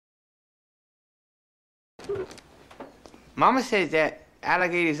Mama says that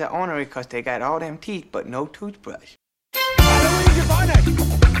alligators are ornery because they got all them teeth but no toothbrush.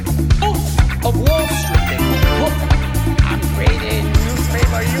 Wolf of Wall Street. I'm creating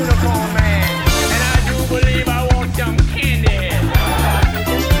newspaper uniform man, and I do believe I want some candy.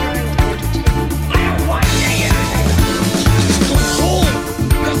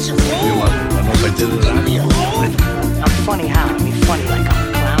 That's your home. I'm funny how? I mean funny like I'm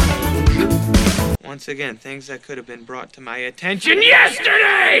a clown. Once again, things that could have been brought to my attention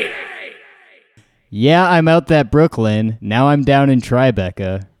yesterday! Yeah, I'm out that Brooklyn. Now I'm down in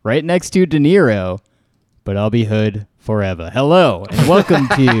Tribeca, right next to De Niro. But I'll be hood forever. Hello, and welcome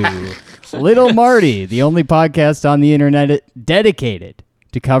to Little Marty, the only podcast on the internet dedicated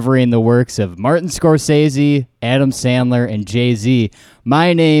to covering the works of Martin Scorsese, Adam Sandler, and Jay-Z.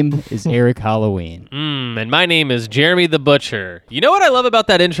 My name is Eric Halloween. And my name is Jeremy the Butcher. You know what I love about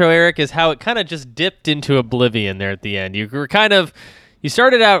that intro, Eric, is how it kind of just dipped into oblivion there at the end. You were you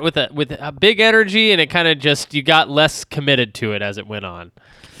started out with a big energy, and it kind of just, you got less committed to it as it went on.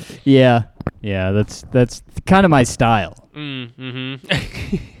 Yeah, that's kind of my style. You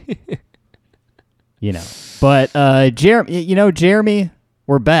know, but Jeremy,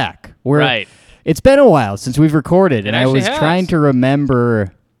 we're back. Right. It's been a while since we've recorded, and I was trying to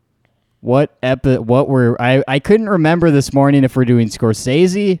remember what we're. I couldn't remember this morning if we're doing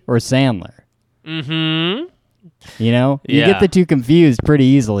Scorsese or Sandler. Mm-hmm. You know, you get the two confused pretty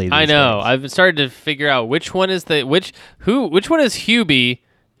easily. I know. Days. I've started to figure out which one is which one is Hubie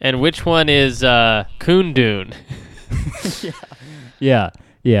and which one is Kundun. Yeah.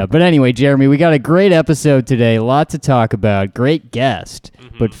 But anyway, Jeremy, we got a great episode today. A lot to talk about. Great guest.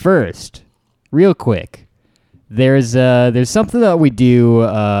 Mm-hmm. But first, real quick, there's something that we do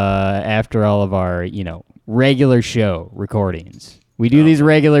after all of our regular show recordings. We do these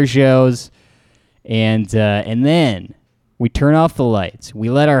regular shows. And then we turn off the lights. We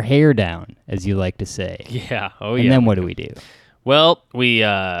let our hair down, as you like to say. Yeah. And then what do we do? Well, we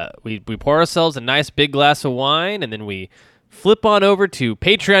pour ourselves a nice big glass of wine, and then we flip on over to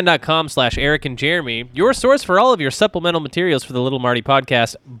patreon.com/Eric and Jeremy, your source for all of your supplemental materials for the Little Marty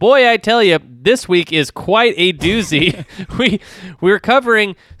podcast. Boy, I tell you, this week is quite a doozy. We're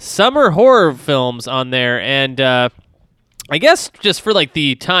covering summer horror films on there, and I guess just for like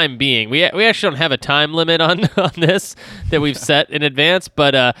the time being, we actually don't have a time limit on this that we've set in advance,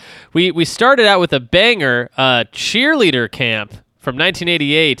 but we started out with a banger, Cheerleader Camp from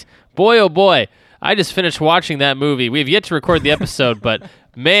 1988. Boy, oh boy, I just finished watching that movie. We have yet to record the episode, but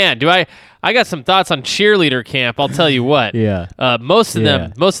man, I got some thoughts on Cheerleader Camp. I'll tell you what. Yeah. Most of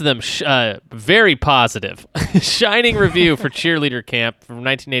them, very positive. Shining review for Cheerleader Camp from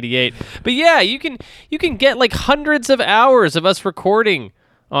 1988. But yeah, you can get like hundreds of hours of us recording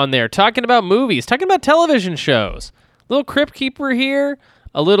on there, talking about movies, talking about television shows. Little Crypt Keeper here,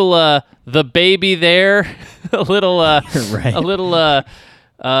 a little The Baby there, a little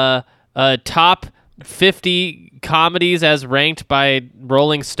top 50 comedies as ranked by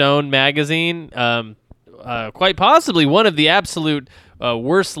Rolling Stone magazine. Quite possibly one of the absolute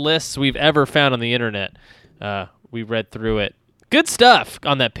worst lists we've ever found on the internet. We read through it. Good stuff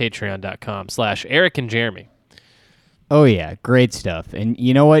on that patreon.com/Eric and Jeremy. Oh yeah, great stuff. And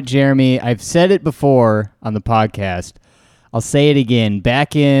you know what, Jeremy? I've said it before on the podcast. I'll say it again.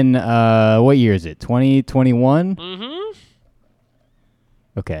 Back in, what year is it? 2021? Mm-hmm.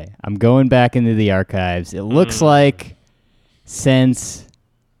 Okay, I'm going back into the archives. It looks like since...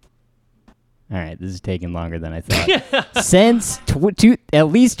 All right, this is taking longer than I thought. Since at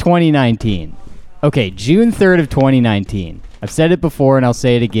least 2019. Okay, June 3rd of 2019. I've said it before and I'll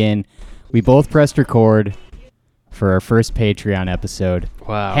say it again. We both pressed record for our first Patreon episode.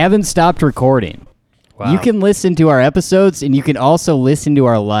 Wow. Haven't stopped recording. Wow. You can listen to our episodes, and you can also listen to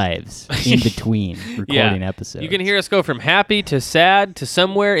our lives in between recording episodes. You can hear us go from happy to sad to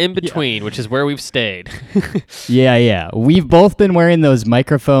somewhere in between, which is where we've stayed. Yeah. We've both been wearing those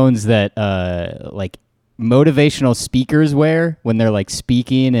microphones that like motivational speakers wear when they're like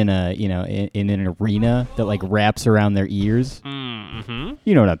speaking in a in an arena that like wraps around their ears. Mm-hmm.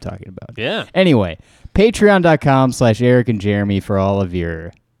 You know what I'm talking about. Yeah. Anyway, patreon.com/Eric and Jeremy for all of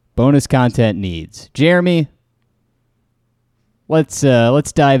your bonus content needs. Jeremy, let's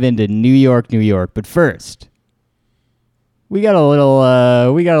dive into New York. But first, we got a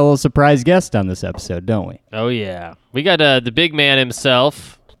little surprise guest on this episode, don't we? Oh yeah, we got the big man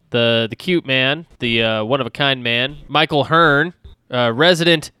himself, the cute man, the one of a kind man, Michael Hearn,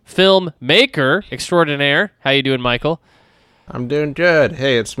 resident filmmaker extraordinaire. How you doing, Michael? I'm doing good.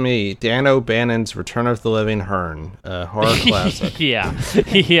 Hey, it's me, Dan O'Bannon's Return of the Living Hearn, a horror classic. Yeah,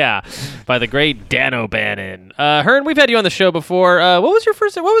 yeah, by the great Dan O'Bannon. Hearn, we've had you on the show before. What was your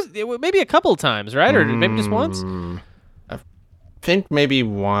first? What was maybe a couple of times, right, or maybe just once? I think maybe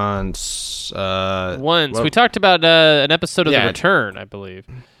once. Once well, we talked about an episode of yeah. The Return, I believe.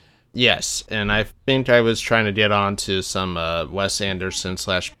 Yes, and I think I was trying to get on to some Wes Anderson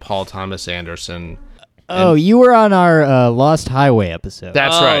 / Paul Thomas Anderson. Oh, you were on our Lost Highway episode.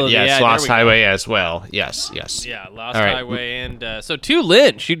 That's Oh, right. Yes, yeah, there Lost we go. Highway as well. Yes. Yeah, Lost All right. Highway, and so two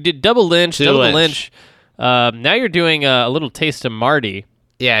Lynch. You did double Lynch, Two double Lynch. Lynch. Now you're doing a little taste of Marty.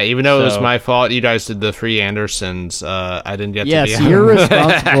 Yeah, even though it was So- my fault, you guys did the three Andersons. I didn't get to Yes, be on. you're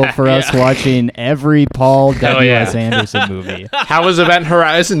responsible for us watching every Paul W.S. yeah. Anderson movie. How was Event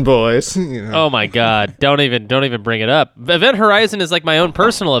Horizon, boys? You know. Oh my God! Don't even bring it up. Event Horizon is like my own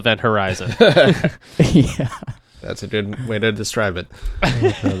personal Event Horizon. Yeah. That's a good way to describe it.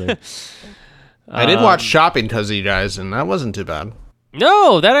 I did watch Shopping because of you guys, and that wasn't too bad.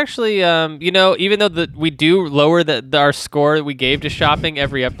 No, that actually, even though we do lower our score that we gave to Shopping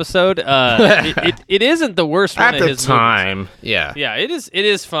every episode, it isn't the worst one At of the his movies. time, yeah. Yeah, it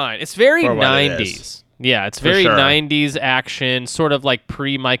is fine. It's very For what it 90s. is. Yeah, it's For very sure. 90s action, sort of like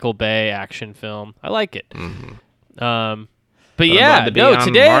pre-Michael Bay action film. I like it. But I'm yeah, glad to be no, on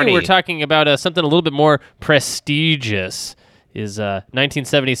today Marty. we're talking about something a little bit more prestigious. Is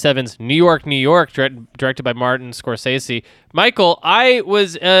 1977's New York, New York, directed by Martin Scorsese. Michael, I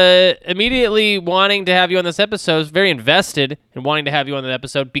was immediately wanting to have you on this episode. I was very invested in wanting to have you on that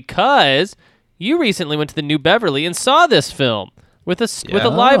episode because you recently went to the New Beverly and saw this film with a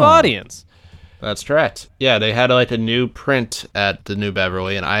live audience. That's correct. Yeah, they had like a new print at the New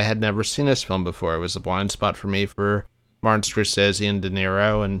Beverly, and I had never seen this film before. It was a blind spot for me for Martin Scorsese and De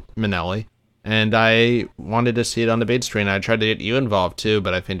Niro and Minnelli. And I wanted to see it on the big screen. I tried to get you involved too,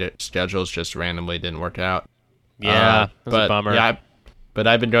 but I think the schedules just randomly didn't work out. Yeah, that's but a bummer. Yeah, but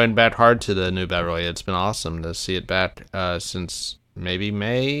I've been going back hard to the New Beverly. It's been awesome to see it back since maybe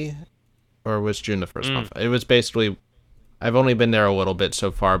May, or was June the first month. It was basically, I've only been there a little bit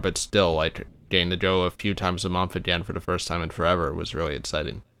so far, but still, like getting to go a few times a month again for the first time in forever was really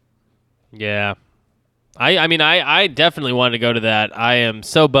exciting. Yeah. I mean, I definitely wanted to go to that. I am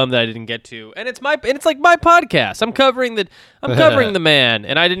so bummed that I didn't get to. And it's like my podcast. I'm covering the man,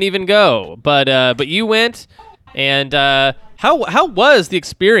 and I didn't even go. But you went, and how was the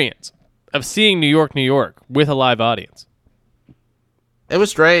experience of seeing New York, New York with a live audience? It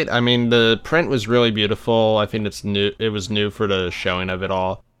was great. I mean, the print was really beautiful. I think it's new. It was new for the showing of it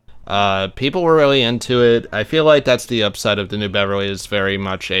all. People were really into it. I feel like that's the upside of the New Beverly. Is very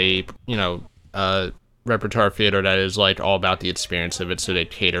much a repertoire theater that is like all about the experience of it, so they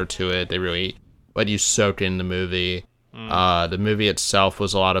cater to it. They really let you soak in the movie. The movie itself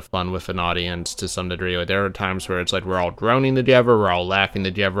was a lot of fun with an audience to some degree. Like, there are times where it's like we're all groaning together, we're all laughing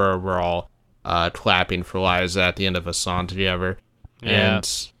together, we're all clapping for Liza at the end of a song together. Yeah.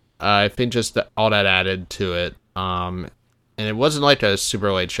 And I think just all that added to it. And it wasn't like a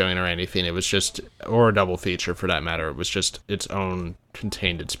super late showing or anything. It was just, or a double feature for that matter. It was just its own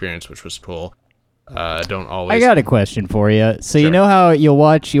contained experience, which was cool. Don't always. I got a question for you. So you Sure. know how you'll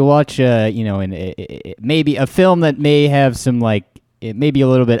watch, maybe a film that may have some it may be a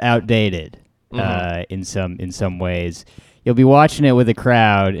little bit outdated in some ways. You'll be watching it with a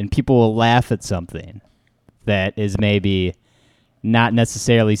crowd, and people will laugh at something that is maybe not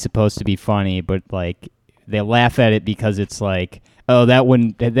necessarily supposed to be funny, but like they laugh at it because it's like, oh, that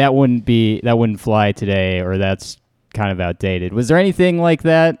wouldn't fly today, or that's kind of outdated. Was there anything like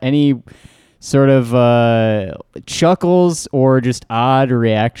that? Any sort of chuckles or just odd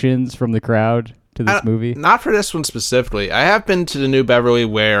reactions from the crowd to this movie? Not for this one specifically. I have been to the New Beverly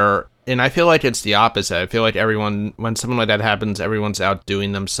where, and I feel like it's the opposite. I feel like everyone, when something like that happens, everyone's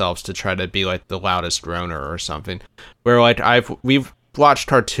outdoing themselves to try to be like the loudest groaner or something. Where like we've watched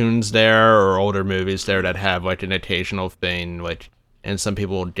cartoons there or older movies there that have like an occasional thing, like, and some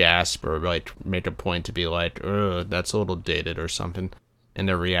people will gasp or like make a point to be like, "Oh, that's a little dated" or something in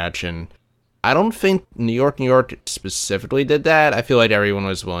their reaction. I don't think New York, New York specifically did that. I feel like everyone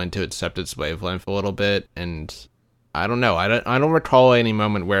was willing to accept its wavelength a little bit, and I don't know. I don't recall any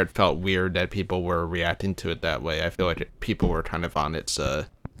moment where it felt weird that people were reacting to it that way. I feel like people were kind of on its.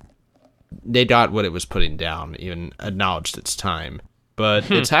 They got what it was putting down, even acknowledged its time.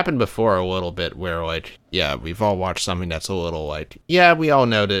 But it's happened before a little bit where, like, yeah, we've all watched something that's a little like, yeah, we all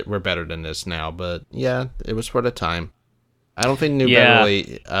know that we're better than this now, but yeah, it was for the time. I don't think New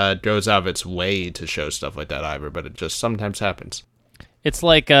Beverly goes out of its way to show stuff like that either, but it just sometimes happens. It's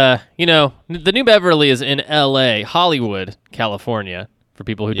like the New Beverly is in L.A., Hollywood, California. For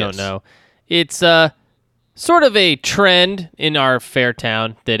people who don't Yes. know, it's sort of a trend in our fair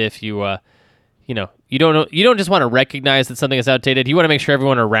town that if you you don't just want to recognize that something is outdated. You want to make sure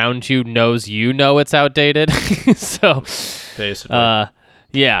everyone around you knows it's outdated. So, Basically.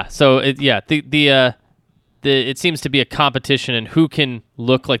 yeah. So it seems to be a competition in who can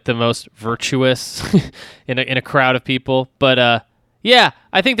look like the most virtuous in a crowd of people. But yeah,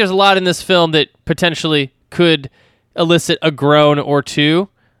 I think there's a lot in this film that potentially could elicit a groan or two.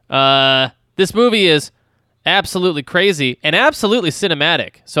 This movie is absolutely crazy and absolutely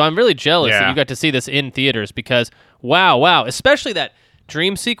cinematic. So I'm really jealous that Yeah. you got to see this in theaters because wow, especially that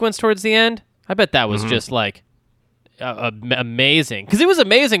dream sequence towards the end. I bet that was just like amazing because it was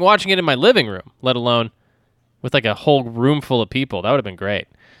amazing watching it in my living room, let alone with like a whole room full of people. That would have been great.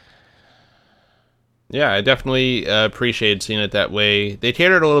 Yeah, I definitely appreciated seeing it that way. They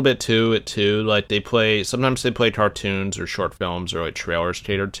catered a little bit to it too. Like sometimes they play cartoons or short films or like trailers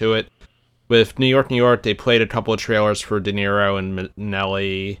catered to it. With New York, they played a couple of trailers for De Niro and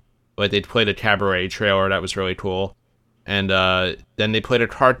Minelli. Like they played a Cabaret trailer that was really cool. And then they played a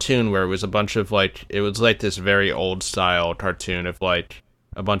cartoon where it was a bunch of it was like this very old style cartoon of like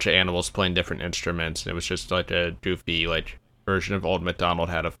a bunch of animals playing different instruments. And it was just like a goofy version of Old MacDonald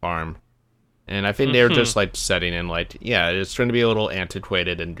Had a Farm. And I think they were just setting in it's going to be a little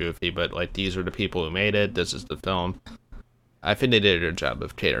antiquated and goofy, but these are the people who made it. This is the film. I think they did a good job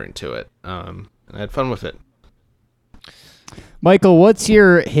of catering to it. And I had fun with it. Michael, what's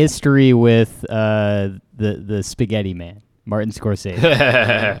your history with the Spaghetti Man, Martin Scorsese?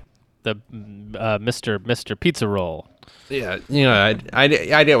 The Mr. Pizza Roll. Yeah, I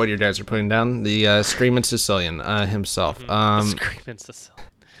get what you guys are putting down. The Screaming Sicilian himself. Screaming Sicilian.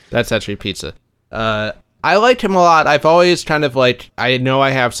 That's actually pizza. I liked him a lot. I've always kind of I know I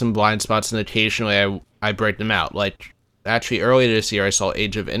have some blind spots, and occasionally I break them out. Actually, earlier this year, I saw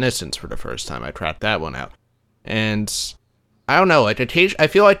Age of Innocence for the first time. I cracked that one out. And I don't know, I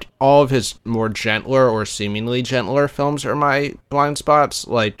feel like all of his more gentler or seemingly gentler films are my blind spots.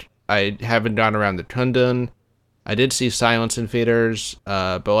 I haven't gone around the Kundun. I did see Silence in theaters,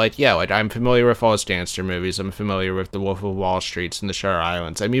 but I'm familiar with all his gangster movies. I'm familiar with The Wolf of Wall Streets and The Shutter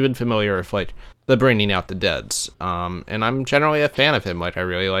Islands. I'm even familiar with The Bringing Out the Deads. And I'm generally a fan of him. I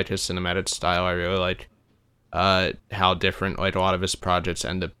really like his cinematic style. I really like how different a lot of his projects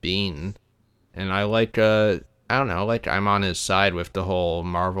end up being. And I I don't know, I'm on his side with the whole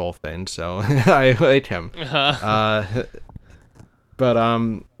Marvel thing, so I like him. But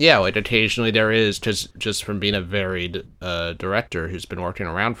occasionally there is just from being a varied director who's been working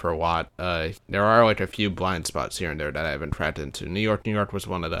around for a while. There are a few blind spots here and there that I haven't cracked into. New York was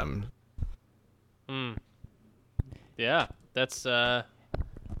one of them. Yeah, that's good.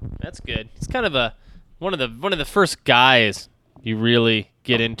 It's kind of one of the first guys you really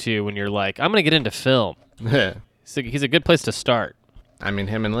get into when you're like, I'm gonna get into film. He's a good place to start. I mean,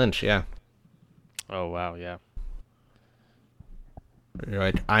 him and Lynch, yeah. Oh wow, yeah.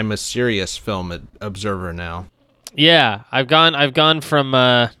 You're I'm a serious film observer now. Yeah, I've gone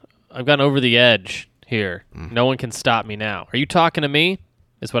over the edge here. No one can stop me now. Are you talking to me?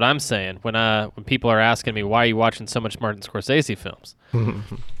 Is what I'm saying when people are asking me why are you watching so much Martin Scorsese films.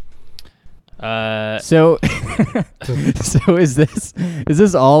 So is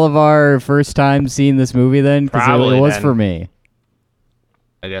this all of our first time seeing this movie then? Because Probably, it was then. for me.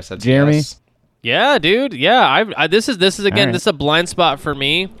 I guess that's Jeremy? yes. Yeah, dude. Yeah, this is again. right. This is a blind spot for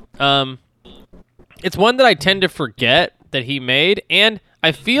me. It's one that I tend to forget that he made, and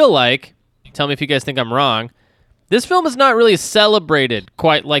I feel like, tell me if you guys think I'm wrong, this film is not really celebrated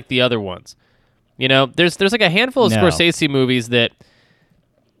quite like the other ones. There's a handful of No. Scorsese movies that,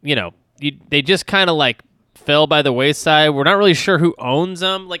 they just kind of fell by the wayside. We're not really sure who owns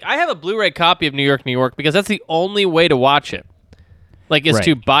them. I have a Blu-ray copy of New York, because that's the only way to watch it. Is Right.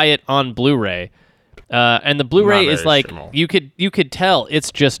 to buy it on Blu-ray. And the Blu-ray Not is very similar. you could tell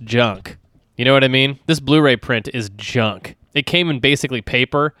it's just junk. You know what I mean? This Blu-ray print is junk. It came in basically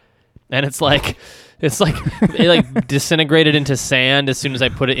paper, and it's it disintegrated into sand as soon as I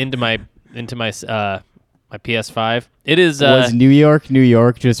put it into my my PS5. It is Was New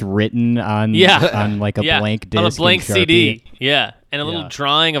York just written on on a yeah, blank disc on a blank in Sharpie? CD. Yeah, and a little Yeah.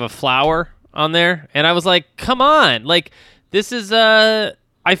 drawing of a flower on there, and I was like, "Come on!" This is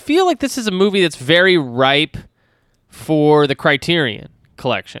I feel like this is a movie that's very ripe for the Criterion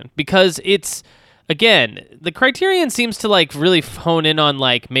collection because it's again the Criterion seems to really hone in on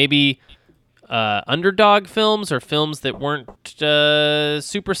maybe underdog films or films that weren't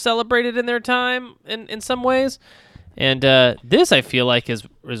super celebrated in their time in some ways. And this, I feel like, is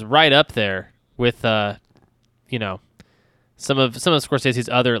right up there with some of Scorsese's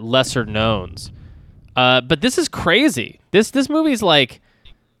other lesser knowns. But this is crazy. This movie's like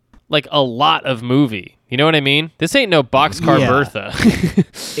a lot of movie. You know what I mean? This ain't no Boxcar Yeah. Bertha.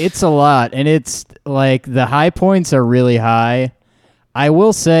 It's a lot, and it's like the high points are really high. I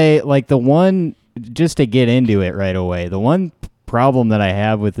will say, like, the one, just to get into it right away, the one problem that I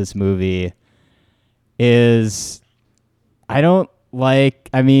have with this movie is Jimmy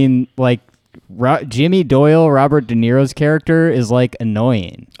Doyle, Robert De Niro's character, is like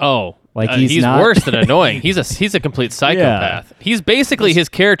annoying. Oh, Like, he's he's not- worse than annoying. He's a complete psychopath. He's basically his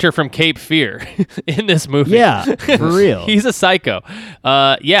character from Cape Fear in this movie. Yeah, for real. He's a psycho.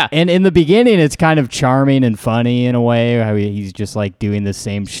 Yeah. And in the beginning, it's kind of charming and funny in a way. How he's just like doing the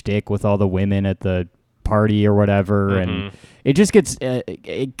same shtick with all the women at the party or whatever, and it just gets.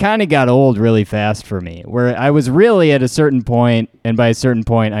 It kind of got old really fast for me. Where I was really at a certain point, and by a certain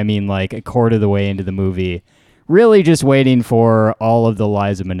point, I mean like a quarter of the way into the movie, really just waiting for all of the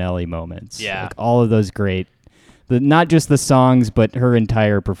Liza Minnelli moments. Yeah. Like all of those great. Not just the songs, but her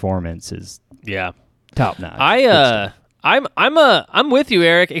entire performance is Yeah. top notch. I'm with you,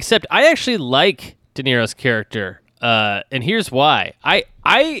 Eric, except I actually like De Niro's character. And here's why. I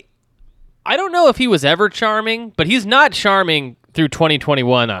don't know if he was ever charming, but he's not charming through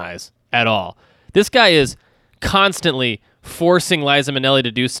 2021 eyes at all. This guy is constantly forcing Liza Minnelli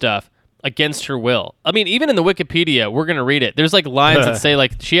to do stuff against her will. I mean, even in the Wikipedia, we're going to read it. There's like lines that say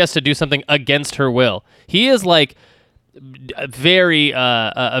like she has to do something against her will. He is like a very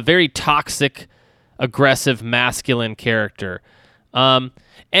toxic, aggressive, masculine character. And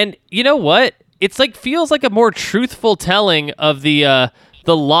you know what? It's like feels like a more truthful telling of the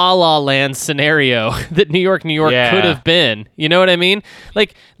La La Land scenario that New York Yeah. could have been. You know what I mean?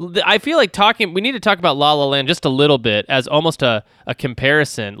 Like, I feel like we need to talk about La La Land just a little bit as almost a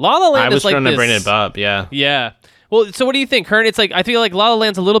comparison. La La Land I is was like going to this, bring it up, yeah. Yeah. Well, so what do you think, Kern? It's like, I feel like La La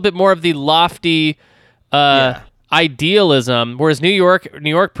Land's a little bit more of the lofty idealism, whereas New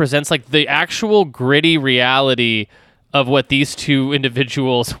York presents like the actual gritty reality of what these two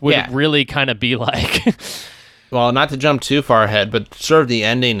individuals would Yeah. really kind of be like. Well, not to jump too far ahead, but sort of the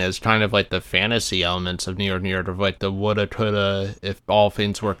ending is kind of like the fantasy elements of New York, of like the woulda, coulda, if all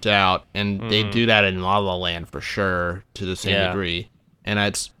things worked out, and they do that in La La Land for sure to the same Yeah. degree.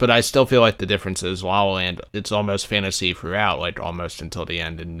 But I still feel like the difference is La La Land, it's almost fantasy throughout, like almost until the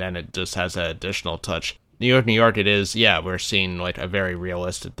end, and then it just has that additional touch. New York, it is, yeah, we're seeing like a very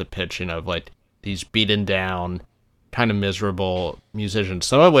realistic depiction of like these beaten down, kind of miserable musicians,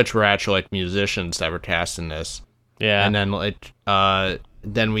 some of which were actually like musicians that were cast in this. Yeah. And then like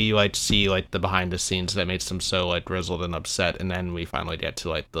then we like see like the behind the scenes that makes them so like grizzled and upset, and then we finally get to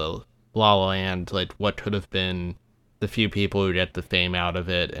like the La La Land, like what could have been, the few people who get the fame out of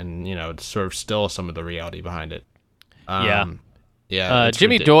it, and you know, it's sort of still some of the reality behind it. Yeah. Yeah. it's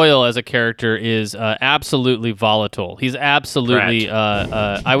Jimmy Doyle as a character is absolutely volatile. He's absolutely,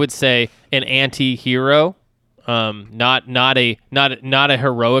 Correct. I would say, an anti-hero. Not a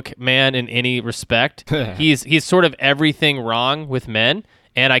heroic man in any respect. He's sort of everything wrong with men,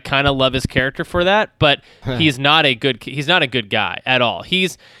 and I kind of love his character for that. But he's not a good guy at all.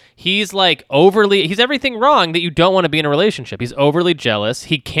 He's like he's everything wrong that you don't want to be in a relationship. He's overly jealous.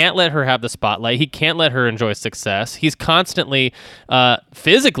 He can't let her have the spotlight. He can't let her enjoy success. He's constantly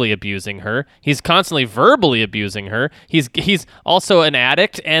physically abusing her. He's constantly verbally abusing her. He's also an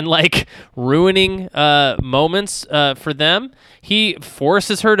addict and like ruining moments for them. He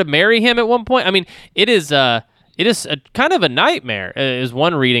forces her to marry him at one point. I mean, it is a kind of a nightmare, is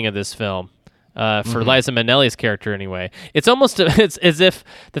one reading of this film. For Liza Minnelli's character, anyway, it's almost it's as if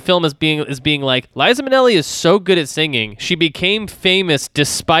the film is being like, Liza Minnelli is so good at singing, she became famous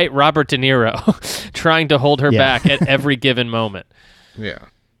despite Robert De Niro trying to hold her back at every given moment. Yeah.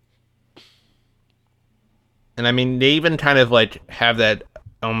 And I mean, they even kind of like have that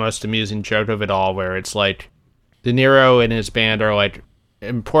almost amusing joke of it all, where it's like De Niro and his band are like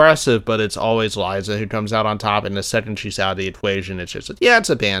impressive, but it's always Liza who comes out on top. And the second she's out of the equation, it's just it's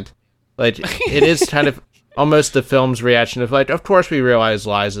a band. Like, it is kind of almost the film's reaction of, like, of course we realize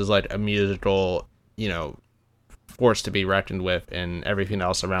Liza's, like, a musical, you know, force to be reckoned with, and everything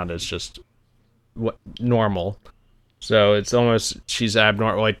else around is just normal. So it's almost, she's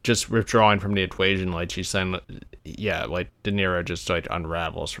abnormal, like, just withdrawing from the equation, like, she's saying, yeah, like, De Niro just, like,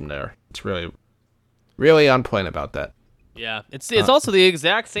 unravels from there. It's really, really on point about that. Yeah, it's also the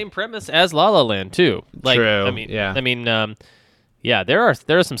exact same premise as La La Land, too. Like, True, I mean, yeah. Yeah, there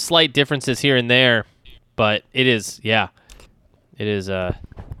are some slight differences here and there, but it is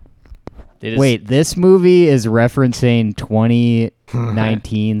It is, Wait, this movie is referencing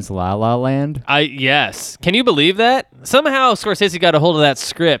 2019's La La Land? Yes. Can you believe that? Somehow Scorsese got a hold of that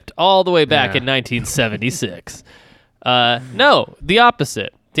script all the way back in 1976. No, the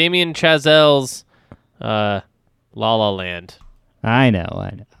opposite. Damien Chazelle's La La Land. I know.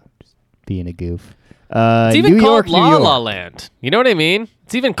 Just being a goof. It's even New called York, La New York. La Land. You know what I mean?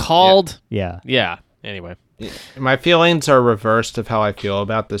 It's even called... Yeah. Yeah. Anyway. My feelings are reversed of how I feel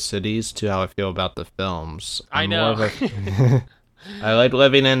about the cities to how I feel about the films. I I'm know. more of I like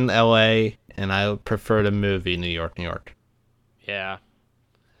living in LA, and I prefer to movie New York, New York. Yeah.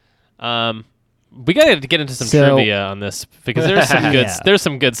 We gotta get into some So- trivia on this because there's some good Yeah. there's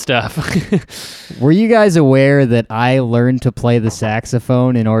some good stuff. Were you guys aware that I learned to play the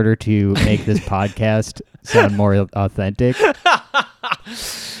saxophone in order to make this podcast sound more authentic?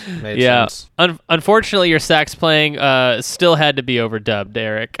 Made Yeah. sense. Unfortunately, your sax playing still had to be overdubbed,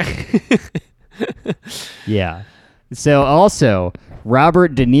 Eric. Yeah. So also,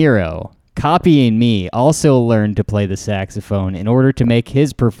 Robert De Niro, copying me, also learned to play the saxophone in order to make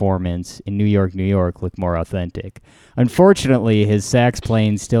his performance in New York, New York look more authentic. Unfortunately, his sax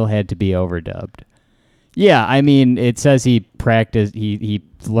playing still had to be overdubbed. Yeah, I mean, it says he practiced, he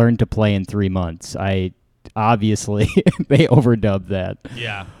learned to play in 3 months. Obviously, they overdubbed that.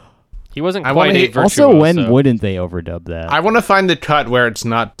 Yeah. He wasn't I quite wanna- a virtuoso. Also, when wouldn't they overdub that? I want to find the cut where it's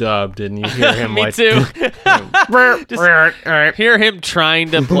not dubbed, and you hear him Me like... too. Just, Hear him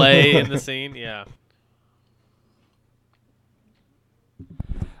trying to play in the scene. Yeah.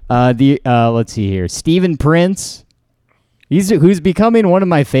 Let's see here. Stephen Prince. Who's becoming one of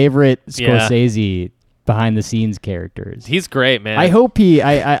my favorite Yeah. Scorsese behind the scenes characters. He's great, man. I hope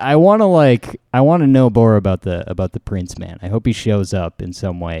I want to know more about the Prince man. I hope he shows up in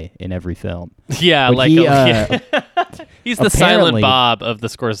some way in every film. Yeah, But like he, he's the Silent apparently- Bob of the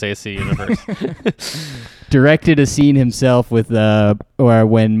Scorsese universe. Directed a scene himself with or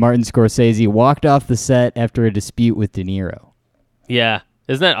when Martin Scorsese walked off the set after a dispute with De Niro. Yeah.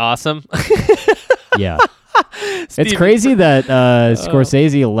 Isn't that awesome? Yeah. It's Stephen crazy that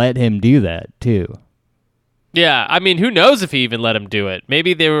Scorsese let him do that too. Yeah, I mean, who knows if he even let him do it?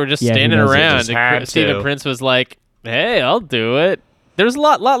 Maybe they were just Yeah, who standing knows? They around, just and had Stephen to. Prince was like, "Hey, I'll do it." There's a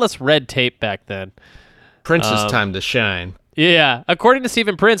lot less red tape back then. Prince's time to shine. Yeah, according to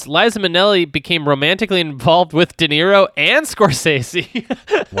Stephen Prince, Liza Minnelli became romantically involved with De Niro and Scorsese.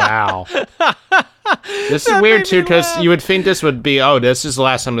 Wow. This is weird, too, because you would think this would be, this is the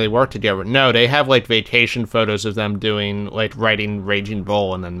last time they worked together. No, they have, like, vacation photos of them doing, like, writing Raging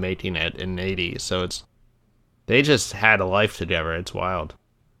Bull and then making it in the 80s. So they just had a life together. It's wild.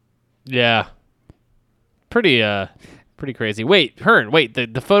 Yeah, pretty crazy. Wait, Hearn,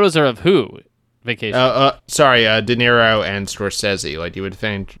 the photos are of who? Vacation. Sorry, De Niro and Scorsese. Like, you would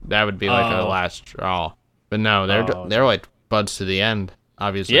think that would be, like, a last straw. But no, they're like, buds to the end.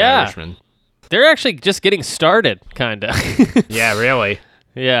 Obviously, Yeah. Irishman. They're actually just getting started, kind of. Yeah, really.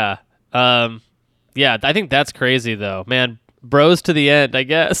 Yeah. Yeah, I think that's crazy though. Man, bros to the end, I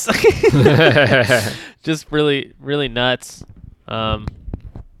guess. Just really, really nuts.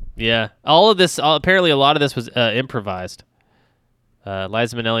 Yeah. All of this, apparently a lot of this was improvised.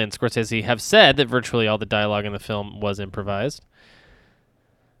 Liza Minnelli and Scorsese have said that virtually all the dialogue in the film was improvised.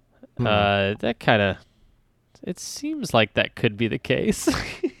 That kind of, it seems like that could be the case.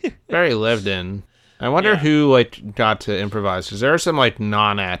 Very lived in. I wonder who like got to improvise, because there are some like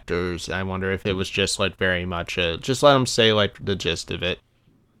non-actors. I wonder if it was just like very much just let them say like the gist of it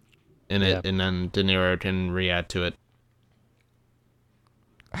in it, and then De Niro can react to it.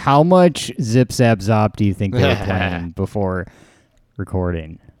 How much Zip Zap Zop do you think they were playing before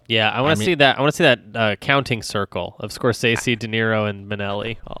recording? Yeah, I want to see that. I want to see that counting circle of Scorsese, De Niro, and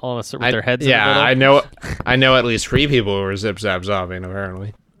Minnelli all with their heads. Yeah, in the I middle. know. I know at least 3 people who were zip zap zopping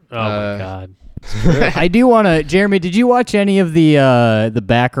apparently. Oh my god. I do want to, Jeremy. Did you watch any of the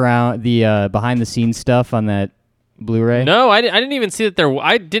background, the behind the scenes stuff on that Blu-ray? No, I didn't even see that there.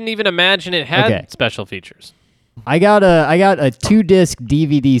 I didn't even imagine it had Okay. special features. I got a 2-disc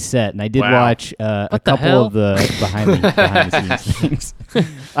DVD set, and I did Wow. watch a the couple hell? of the behind the scenes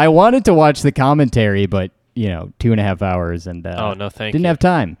things. I wanted to watch the commentary, but 2.5 hours, and Oh, no, thank didn't you. have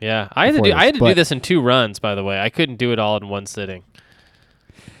time. Yeah, I had to before do. I had this, to do but- this in 2 runs. By the way, I couldn't do it all in one sitting.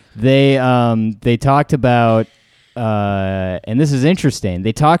 They talked about and this is interesting.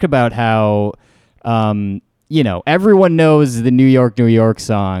 They talked about how everyone knows the New York, New York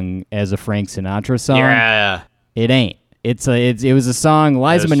song as a Frank Sinatra song. Yeah. It ain't. It was a song.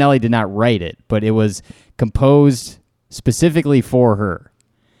 Liza Yes. Minnelli did not write it, but it was composed specifically for her.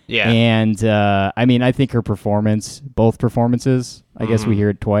 Yeah. And I mean, I think her both performances, I guess we hear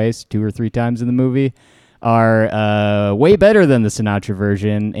it twice, 2 or 3 times in the movie, are way better than the Sinatra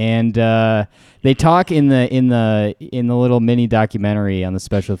version. And they talk in the little mini documentary on the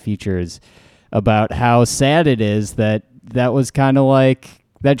special features about how sad it is that was kind of like,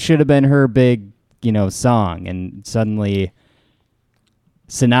 that should have been her big, song, and suddenly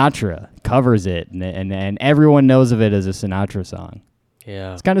Sinatra covers it, and everyone knows of it as a Sinatra song.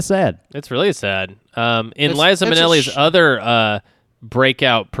 Yeah. It's kind of sad. It's really sad. In Liza Minnelli's other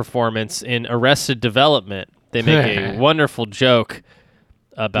breakout performance in Arrested Development, they make a wonderful joke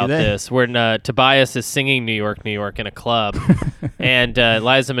about this, where Tobias is singing New York, New York in a club, and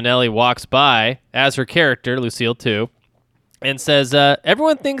Liza Minnelli walks by as her character, Lucille too, and says,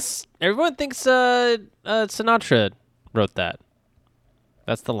 everyone thinks Sinatra wrote that.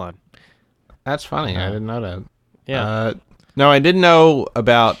 That's the line. That's funny. I didn't know that. Yeah. No, I didn't know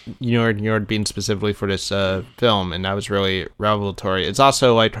about New York, New York being specifically for this film, and that was really revelatory. It's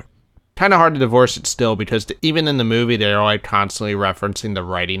also like kind of hard to divorce it still, because even in the movie, they're like constantly referencing the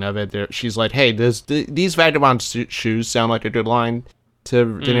writing of it. She's like, "Hey, these vagabond shoes sound like a good line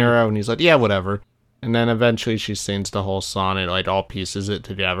to De Niro," and he's like, "Yeah, whatever." And then eventually she sings the whole song and like all pieces it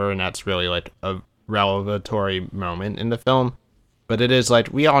together, and that's really like a revelatory moment in the film. But it is like,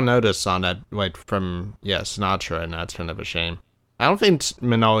 we all know this song that like from Sinatra, and that's kind of a shame. I don't think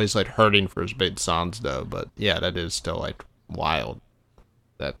Minnelli's like hurting for his big songs though, but yeah, that is still like wild.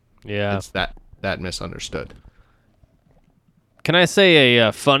 That it's that misunderstood. Can I say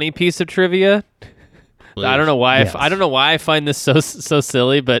a funny piece of trivia? Please. I don't know why. Yes. I don't know why I find this so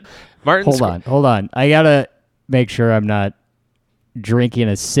silly, but Martin. Hold on. I gotta make sure I'm not drinking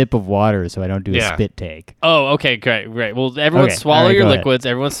a sip of water so I don't do a spit take. Oh, okay, great. Well, everyone swallow your liquids.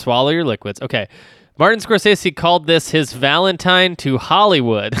 Everyone swallow your liquids. Okay. Martin Scorsese called this his Valentine to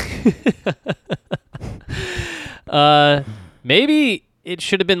Hollywood. Maybe it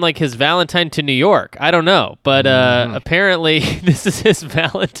should have been like his Valentine to New York. I don't know. But apparently this is his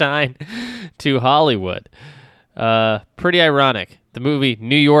Valentine to Hollywood. Pretty ironic. The movie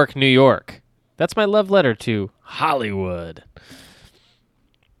New York, New York. That's my love letter to Hollywood.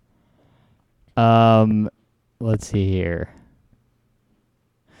 Let's see here.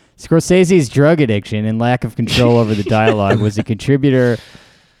 Scorsese's drug addiction and lack of control over the dialogue was a contributor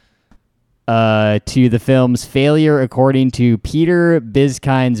to the film's failure, according to Peter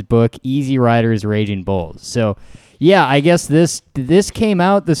Biskind's book Easy Riders, Raging Bulls. So, yeah, I guess this came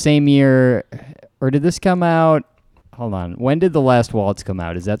out the same year, or did this come out? Hold on. When did The Last Waltz come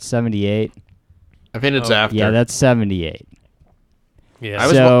out? Is that 78? I think it's after. Yeah, that's 78. Yeah.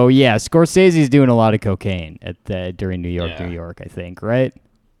 So, Scorsese's doing a lot of cocaine during New York, New York, I think, right?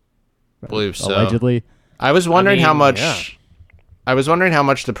 I believe so. Allegedly. I was wondering how much. Yeah. I was wondering how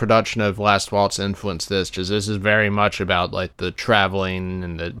much the production of Last Waltz influenced this, because this is very much about like the traveling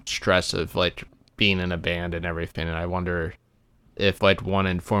and the stress of like being in a band and everything. And I wonder if like one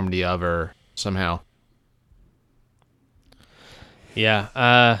informed the other somehow. Yeah.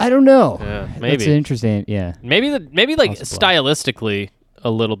 I don't know. Yeah, maybe. That's interesting. Yeah. Maybe like stylistically a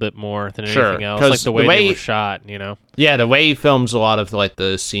little bit more than anything else, like the way they were shot, you know. Yeah, the way he films a lot of like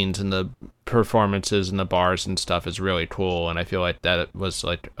the scenes and the performances and the bars and stuff is really cool, and I feel like that it was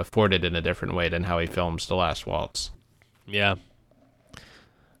like afforded in a different way than how he films The Last Waltz. Yeah.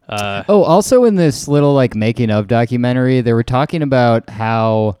 Also in this little like making of documentary, they were talking about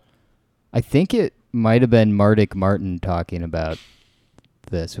how, I think it might have been Mardik Martin talking about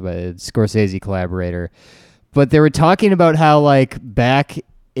this, a Scorsese collaborator. But they were talking about how, like, back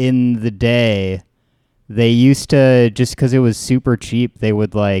in the day, they used to, just because it was super cheap, they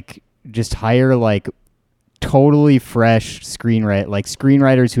would, like, just hire, like, totally fresh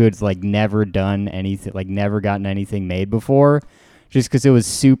screenwriters who had, like, never done anything, like, never gotten anything made before, just because it was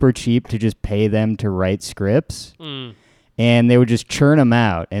super cheap to just pay them to write scripts. And they would just churn them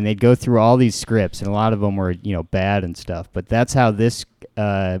out, and they'd go through all these scripts, and a lot of them were, bad and stuff. But that's how this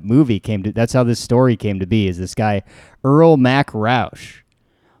that's how this story came to be, is this guy, Earl Mac Rausch,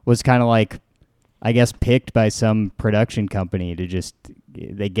 was kind of like, I guess, picked by some production company to just,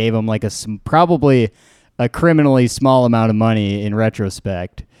 they gave him like probably a criminally small amount of money in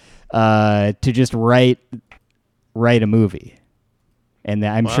retrospect, to just write a movie. And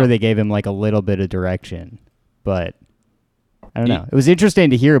I'm sure they gave him like a little bit of direction, but I don't know. It was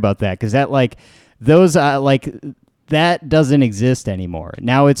interesting to hear about that, because that like those that doesn't exist anymore.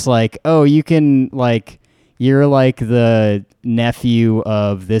 Now it's like, oh, you can like, you're like the nephew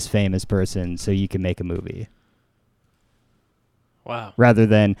of this famous person, so you can make a movie. Wow. rather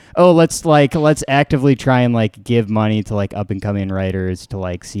than let's actively try and like give money to like up and coming writers to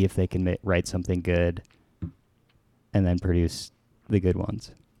like see if they can write something good and then produce the good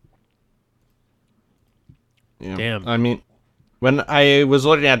ones. Yeah. Damn. I mean, when I was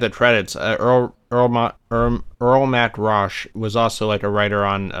looking at the credits, Earl Matt Roche was also like a writer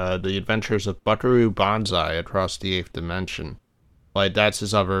on The Adventures of Buckaroo Banzai Across the Eighth Dimension. Like, that's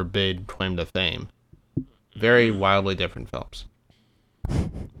his other big claim to fame. Very wildly different films.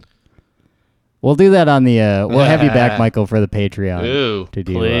 We'll do that on the we'll have you back, Michael, for the Patreon Ooh, to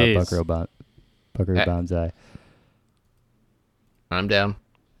do please. Buckaroo Banzai. I'm down.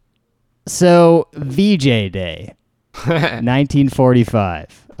 So, VJ Day,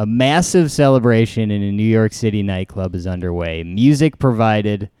 1945. A massive celebration in a New York City nightclub is underway. Music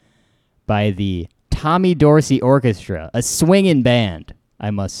provided by the Tommy Dorsey Orchestra, a swinging band, I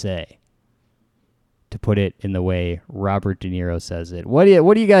must say, to put it in the way Robert De Niro says it. What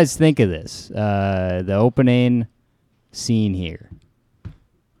do you guys think of this? The opening scene here.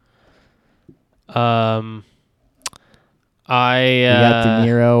 You You got De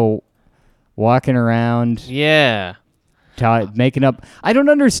Niro walking around, Yeah. making up. I don't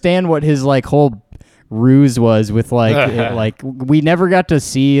understand what his like whole ruse was with like like we never got to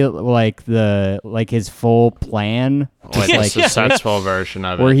see like his full plan. Like the successful version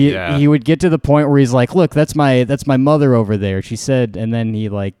of it. Where yeah. he would get to the point where he's like, "Look, that's my mother over there." She said, and then he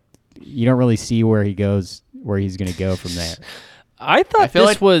like, you don't really see where he goes, where he's gonna go from there. I thought feel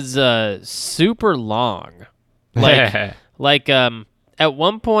this like- was super long. Like at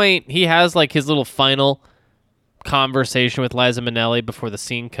one point he has like his little final conversation with Liza Minnelli before the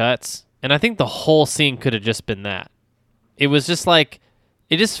scene cuts, and I think the whole scene could have just been that. It was just like,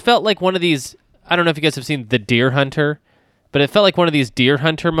 it just felt like one of these, I don't know if you guys have seen The Deer Hunter, but it felt like one of these Deer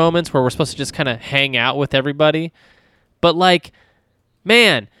Hunter moments where we're supposed to just kind of hang out with everybody. But like,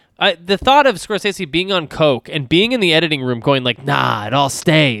 man, the thought of Scorsese being on coke and being in the editing room going like, nah, it all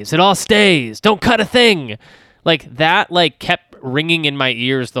stays, don't cut a thing, like that, like kept ringing in my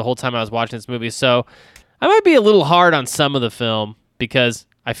ears the whole time I was watching this movie. So I might be a little hard on some of the film because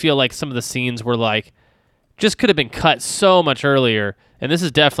I feel like some of the scenes were like, just could have been cut so much earlier, and this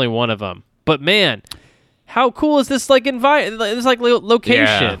is definitely one of them. But man, how cool is this like this like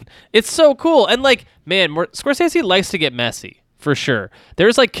location? Yeah. It's so cool. And like, man, Scorsese likes to get messy. For sure.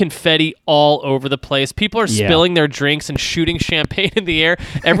 There's like confetti all over the place. People are spilling their drinks and shooting champagne in the air.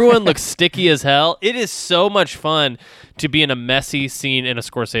 Everyone looks sticky as hell. It is so much fun to be in a messy scene in a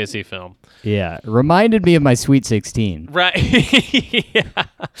Scorsese film. Yeah, reminded me of my Sweet 16. Right.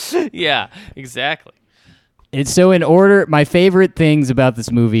 Yeah, exactly. It's so in order. My favorite things about this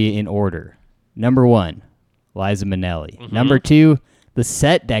movie in order. Number 1, Liza Minnelli. Mm-hmm. Number 2, the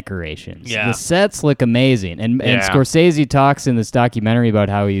set decorations. Yeah. The sets look amazing. And Yeah. Scorsese talks in this documentary about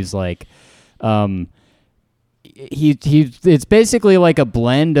how he's like, it's basically like a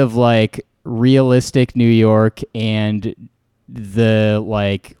blend of like realistic New York and the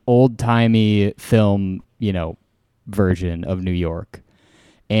like old-timey film, version of New York.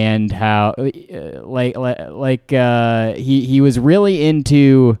 And how he was really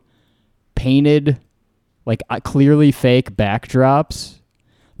into painted, like clearly fake backdrops,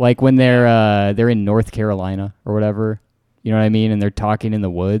 like when they're in North Carolina or whatever, you know what I mean, and they're talking in the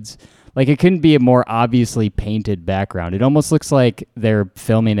woods. Like it couldn't be a more obviously painted background. It almost looks like they're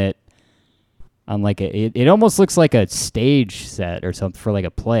filming it on like it almost looks like a stage set or something for like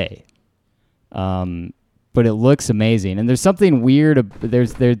a play. But it looks amazing, and there's something weird.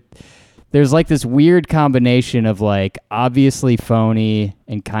 There's like this weird combination of like obviously phony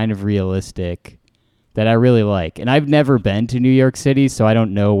and kind of realistic that I really like. And I've never been to New York City, so I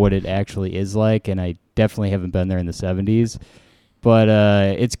don't know what it actually is like, and I definitely haven't been there in the 70s. But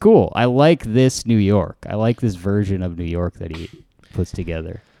it's cool. I like this New York. I like this version of New York that he puts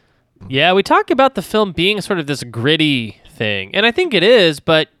together. Yeah, we talk about the film being sort of this gritty thing, and I think it is,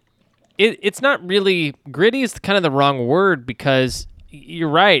 but it's not really gritty. Is kind of the wrong word because you're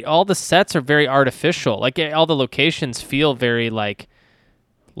right. All the sets are very artificial. Like all the locations feel very like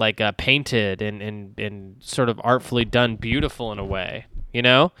painted and sort of artfully done, beautiful in a way.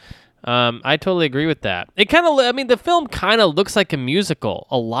 I totally agree with that. It kind of, the film kind of looks like a musical.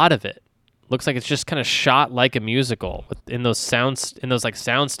 A lot of it looks like it's just kind of shot like a musical in those sound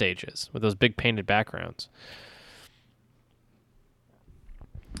stages with those big painted backgrounds.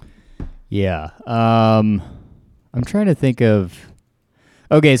 Yeah. I'm trying to think of.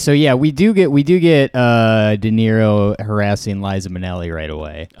 Okay, so yeah, we do get De Niro harassing Liza Minnelli right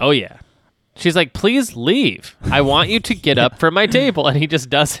away. Oh yeah, She's like, please leave. I want you to get up from my table. And he just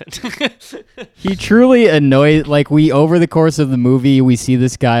doesn't. He truly annoys, like, over the course of the movie, we see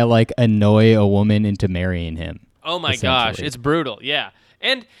this guy, like, annoy a woman into marrying him. Oh my gosh, it's brutal. Yeah.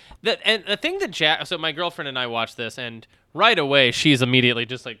 And the thing that so my girlfriend and I watched this, and right away she's immediately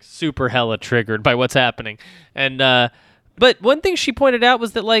just like super hella triggered by what's happening. And but one thing she pointed out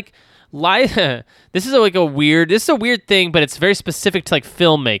was that like this is a weird thing, but it's very specific to like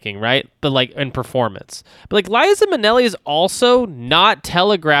filmmaking, right? But like in performance. But like Liza Minnelli is also not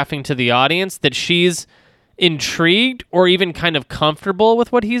telegraphing to the audience that she's intrigued or even kind of comfortable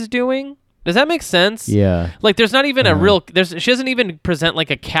with what he's doing. Does that make sense? Yeah. Like there's not even she doesn't even present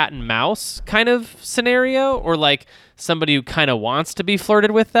like a cat and mouse kind of scenario or like somebody who kind of wants to be flirted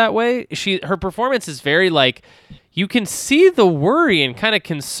with that way. Her performance is very like, you can see the worry and kind of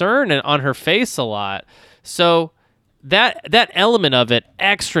concern on her face a lot. So that element of it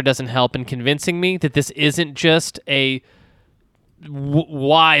extra doesn't help in convincing me that this isn't just a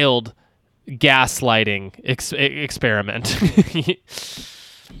wild gaslighting experiment.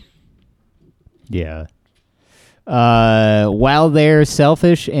 Yeah. While their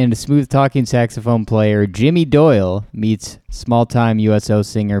selfish and smooth-talking saxophone player Jimmy Doyle meets small-time USO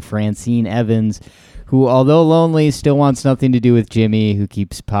singer Francine Evans, who, although lonely, still wants nothing to do with Jimmy, who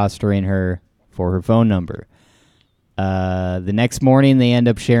keeps posturing her for her phone number. The next morning, they end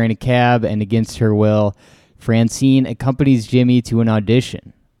up sharing a cab, and against her will, Francine accompanies Jimmy to an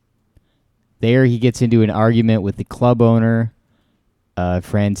audition. There, he gets into an argument with the club owner.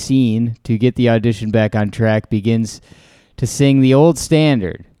 Francine, to get the audition back on track, begins to sing the old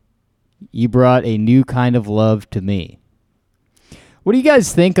standard, "You brought a new kind of love to me." What do you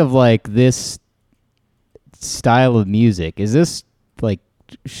guys think of, like, this style of music? Is this, like,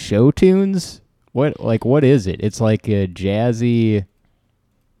 show tunes? What is it? It's like a jazzy...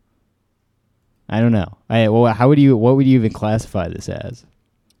 I don't know. What would you even classify this as?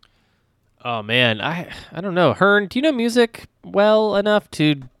 Oh man, I don't know. Hearn, do you know music well enough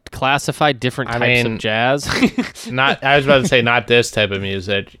to classify different types of jazz? I was about to say not this type of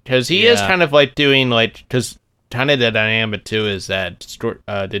music, because he is kind of like doing like, because kind of the dynamic too is that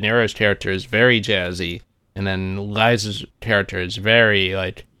De Niro's character is very jazzy, and then Liza's character is very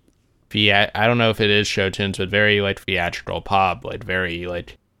like I don't know if it is show tunes, but very like theatrical pop, like very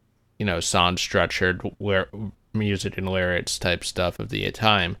like, you know, song structured music and lyrics type stuff of the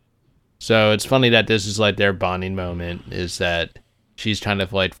time. So it's funny that this is like their bonding moment, is that she's kind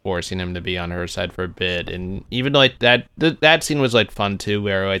of like forcing him to be on her side for a bit. And even like that scene was like fun too,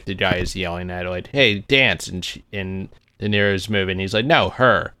 where like the guy is yelling at her like, "Hey, dance," and De Niro's moving, he's like, "No,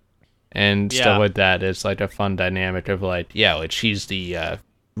 her," and stuff like that. It's like a fun dynamic of like, yeah, like she's the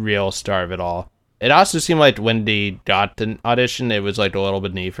real star of it all. It also seemed like when they got the audition, it was like a little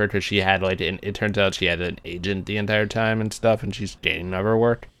beneath her, because she had like, it turns out she had an agent the entire time and stuff, and she's getting other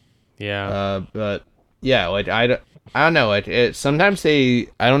work. Yeah. But yeah, like I don't know, like sometimes I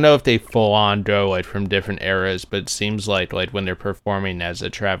don't know if they full on go like from different eras, but it seems like when they're performing as a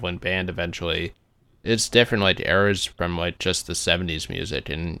traveling band eventually, it's different like eras from like just the 70s music,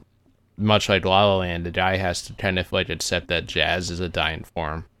 and much like La La Land, the guy has to kind of like accept that jazz is a dying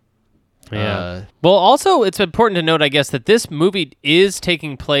form. Yeah. Well, also it's important to note, I guess, that this movie is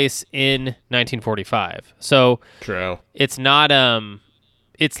taking place in 1945. So True. It's not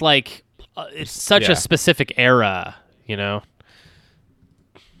it's like it's such a specific era, you know.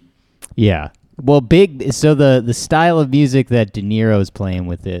 Yeah. Well, so the style of music that De Niro is playing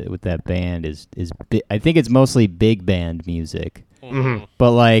with that band is I think it's mostly big band music. Mm-hmm.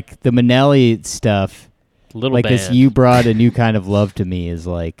 But like the Minnelli stuff, Little like band. this "You Brought a New Kind of Love to Me" is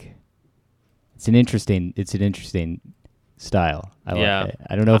like it's an interesting style. I like it.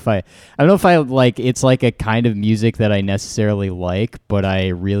 I don't know if I like, it's like a kind of music that I necessarily like, but I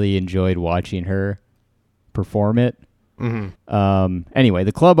really enjoyed watching her perform it. Mm-hmm. Anyway,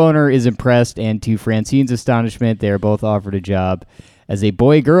 the club owner is impressed, and to Francine's astonishment, they are both offered a job as a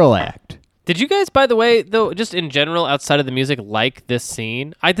boy-girl act. Did you guys, by the way, though, just in general, outside of the music, like this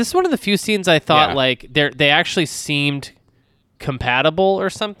scene? This is one of the few scenes I thought like they actually seemed compatible or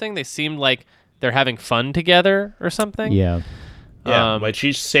something. They seemed like they're having fun together or something. Yeah. Yeah, like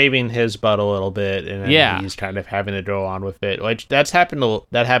she's saving his butt a little bit, and then he's kind of having to go on with it. Like that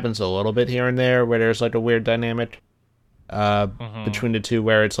happens a little bit here and there, where there's like a weird dynamic between the two,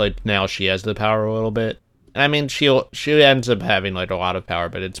 where it's like now she has the power a little bit. I mean, she ends up having like a lot of power,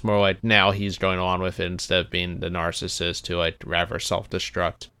 but it's more like now he's going along with it instead of being the narcissist to like rather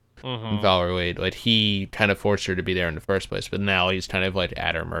self-destruct. And Valerie, like he kind of forced her to be there in the first place, but now he's kind of like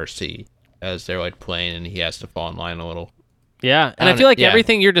at her mercy as they're like playing, and he has to fall in line a little. Yeah, and I feel like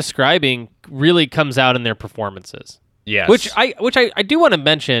everything you're describing really comes out in their performances. Yes. Which I do want to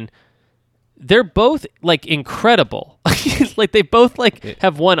mention. They're both like incredible. Like they both like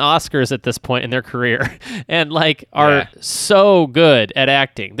have won Oscars at this point in their career, and like are so good at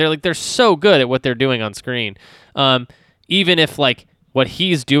acting. They're so good at what they're doing on screen. Even if like what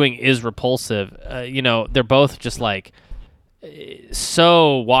he's doing is repulsive, they're both just like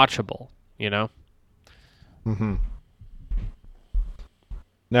so watchable. Mm-hmm.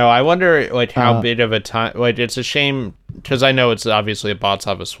 No, I wonder like how big of a time. Like it's a shame because I know it's obviously a box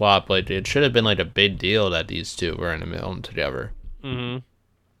office swap. Like it should have been like a big deal that these two were in a film together. Mm-hmm.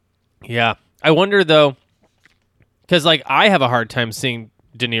 Yeah, I wonder though, because like I have a hard time seeing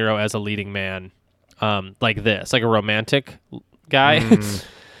De Niro as a leading man, like this, like a romantic guy,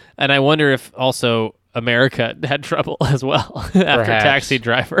 and I wonder if also America had trouble as well after Perhaps. Taxi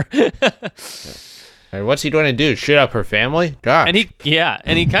Driver. Hey, what's he going to do? Shoot up her family? God. And he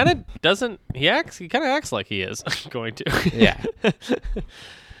kind of doesn't. He kind of acts like he is going to. Yeah.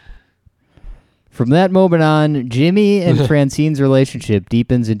 From that moment on, Jimmy and Francine's relationship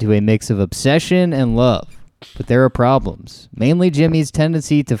deepens into a mix of obsession and love. But there are problems. Mainly Jimmy's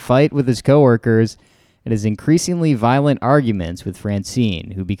tendency to fight with his coworkers and his increasingly violent arguments with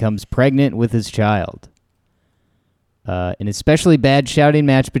Francine, who becomes pregnant with his child. An especially bad shouting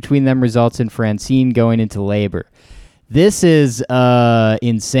match between them results in Francine going into labor. This is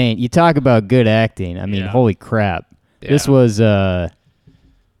insane. You talk about good acting. I mean, holy crap. Yeah. This was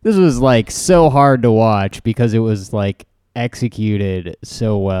like so hard to watch because it was like executed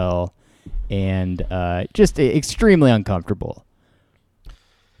so well and just extremely uncomfortable.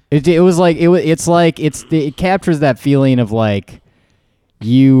 It captures that feeling of like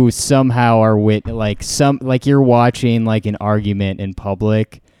you somehow are you're watching like an argument in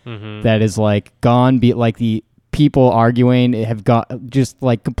public that is like like the people arguing have got just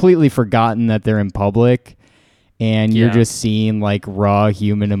like completely forgotten that they're in public, and you're just seeing like raw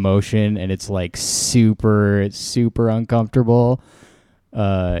human emotion, and it's like super super uncomfortable.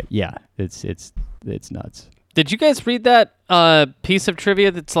 It's nuts. Did you guys read that piece of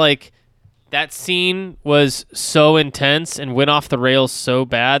trivia that's like that scene was so intense and went off the rails so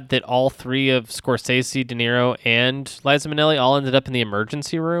bad that all three of Scorsese, De Niro, and Liza Minnelli all ended up in the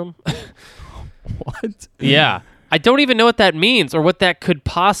emergency room? What? Yeah. I don't even know what that means or what that could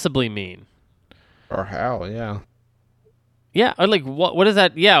possibly mean. Or how, yeah. Yeah, or like what is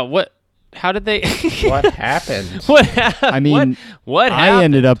that? Yeah, how did they What happened? What happened? I mean, what happened? I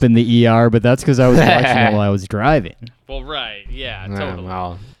ended up in the ER, but that's because I was watching it while I was driving. Well, right. Yeah, totally.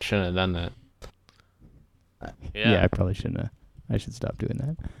 Well, shouldn't have done that. Yeah, I probably shouldn't have. I should stop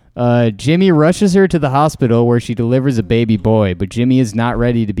doing that. Jimmy rushes her to the hospital where she delivers a baby boy, but Jimmy is not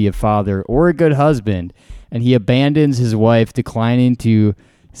ready to be a father or a good husband, and he abandons his wife, declining to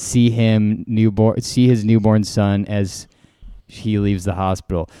see his newborn son as he leaves the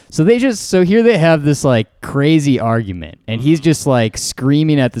hospital. So here they have this like crazy argument, and he's just like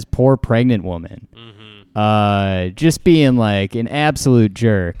screaming at this poor pregnant woman, just being like an absolute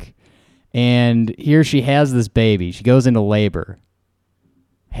jerk. And here she has this baby. She goes into labor,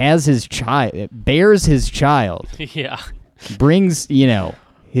 has his child, bears his child, brings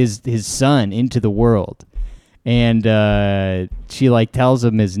his son into the world, and she like tells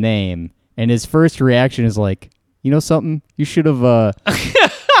him his name, and his first reaction is like, you know something, you should have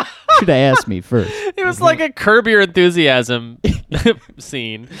asked me first. It was like a Curb Your Enthusiasm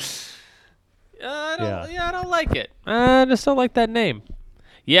scene. I don't like it. I just don't like that name.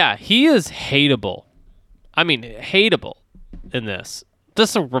 Yeah, he is hateable. I mean, hateable in this.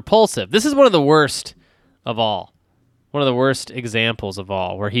 Just so repulsive. This is one of the worst of all. One of the worst examples of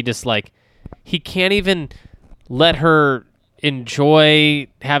all, where he just like, he can't even let her enjoy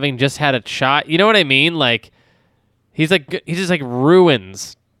having just had a child. You know what I mean? Like, he just like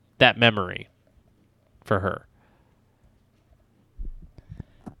ruins that memory for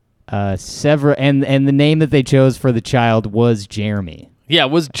her. Several and the name that they chose for the child was Jeremy. Yeah,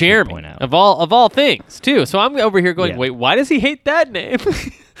 it was Jeremy of all things too. So I'm over here going, wait, why does he hate that name?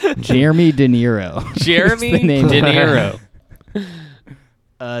 Jeremy De Niro. Jeremy De Niro.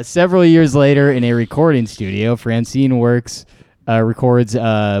 Several years later, in a recording studio, Francine records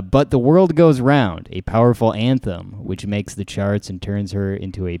 "But the World Goes Round," a powerful anthem which makes the charts and turns her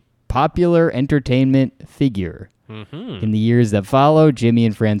into a popular entertainment figure. In the years that follow, Jimmy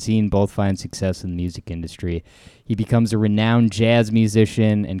and Francine both find success in the music industry. He becomes a renowned jazz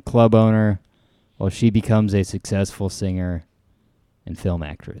musician and club owner, while she becomes a successful singer and film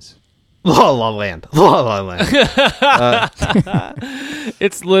actress. La La Land. La La Land.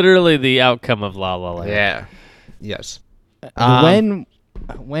 It's literally the outcome of La La Land. Yeah. Yes.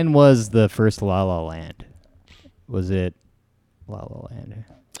 When was the first La La Land? Was it La La Land?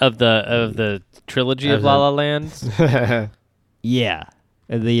 Of the trilogy of La La Land, Yeah,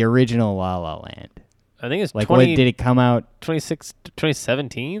 the original La La Land. I think it's Like, 20, when did it come out?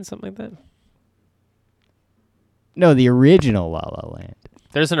 2017, something like that. No, the original La La Land.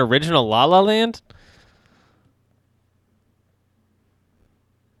 There's an original La La Land?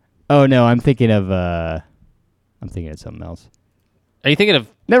 Oh no, I'm thinking of something else. Are you thinking of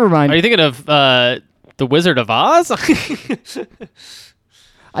Never mind. The Wizard of Oz?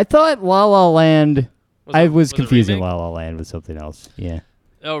 I thought La La Land. I was was it a confusing remake? La La Land with something else. Yeah.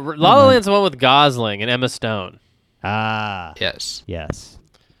 Oh, La La Land's the one with Gosling and Emma Stone. Ah. Yes. Yes.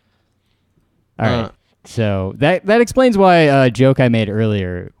 All right. So that explains why a joke I made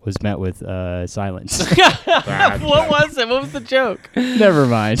earlier was met with silence. What was it? What was the joke? Never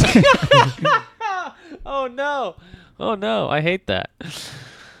mind. Oh no. Oh no, I hate that.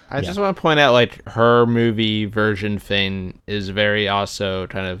 I just want to point out, like, her movie version thing is very also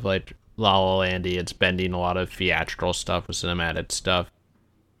kind of like La La Landy. It's bending a lot of theatrical stuff with cinematic stuff.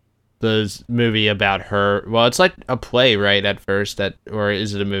 The movie about her, well, it's like a play, right, at first, or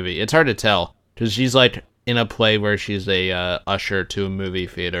is it a movie? It's hard to tell, because she's, like, in a play where she's a usher to a movie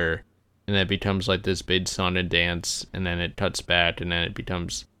theater, and it becomes, like, this big song and dance, and then it cuts back, and then it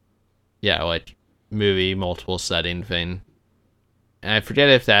becomes, yeah, like, movie, multiple setting thing. And I forget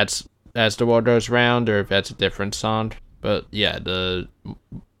if that's As the World Goes Round or if that's a different song. But yeah, the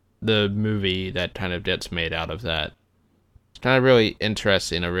movie that kind of gets made out of that. It's kind of really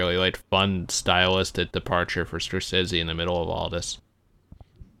interesting, a really like fun stylistic departure for Scorsese in the middle of all this.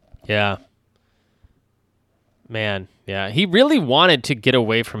 Yeah. Man, yeah. He really wanted to get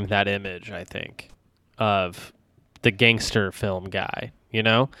away from that image, I think, of the gangster film guy, you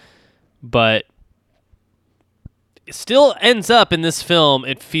know? But it still ends up in this film,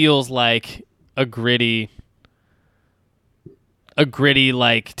 it feels like a gritty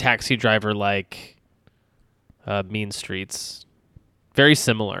like Taxi Driver like Mean Streets. Very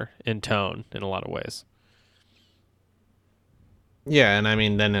similar in tone in a lot of ways. Yeah, and I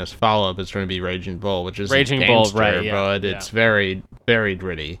mean, then his follow-up is going to be Raging Bull, which is Raging a Bull, gangster, right, yeah, but it's very, very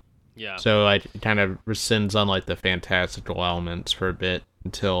gritty. Yeah. So it kind of rescinds on like the fantastical elements for a bit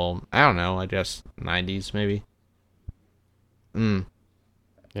until, I don't know, I guess 90s maybe.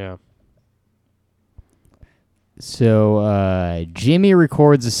 Yeah. So Jimmy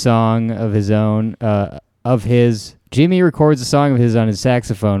records a song of his own. Jimmy records a song of his on his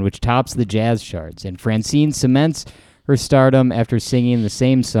saxophone, which tops the jazz charts, and Francine cements her stardom after singing the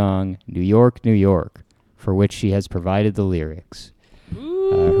same song, "New York, New York," for which she has provided the lyrics.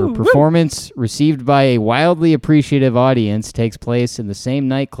 Her performance, received by a wildly appreciative audience, takes place in the same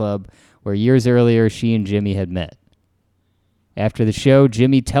nightclub where years earlier she and Jimmy had met. After the show,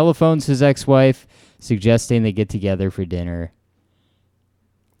 Jimmy telephones his ex-wife, suggesting they get together for dinner.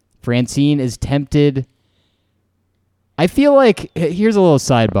 Francine is tempted. I feel like, here's a little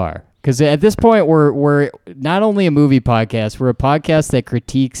sidebar, because at this point we're not only a movie podcast, we're a podcast that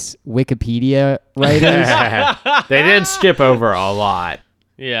critiques Wikipedia writers. They did skip over a lot.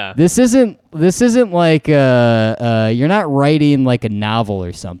 Yeah. This isn't like you're not writing like a novel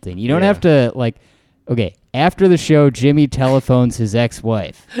or something. You don't have to like. Okay, after the show, Jimmy telephones his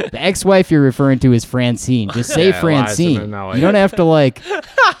ex-wife. The ex-wife you're referring to is Francine. Just say Yeah, Francine. Liza Minnelli. You don't have to like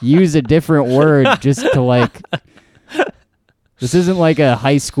use a different word just to like. This isn't like a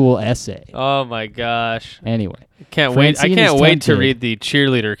high school essay. Oh my gosh. Anyway, Can't Francine wait. I can't is wait to tempted. read the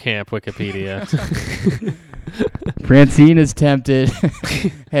cheerleader camp Wikipedia. Francine is tempted,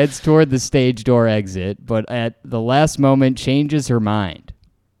 heads toward the stage door exit, but at the last moment changes her mind.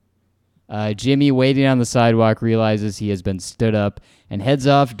 Jimmy, waiting on the sidewalk, realizes he has been stood up and heads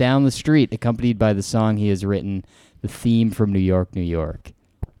off down the street, accompanied by the song he has written, the theme from New York, New York.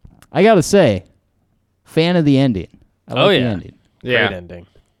 I gotta say, fan of the ending. I like the ending. Yeah. Great ending.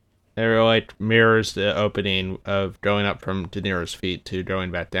 It really like mirrors the opening of going up from De Niro's feet to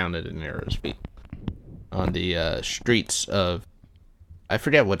going back down to De Niro's feet on the streets of, I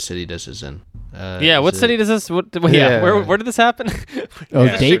forget what city this is in. Yeah, what is city it- does this? Yeah. Where did this happen? Oh,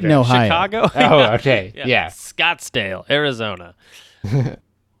 Dayton, Ohio. Chicago. Oh, okay. Yeah. Scottsdale, Arizona.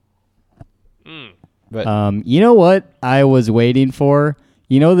 But You know what I was waiting for?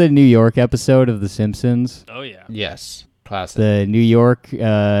 You know the New York episode of The Simpsons? Oh yeah. yes, classic. The New York,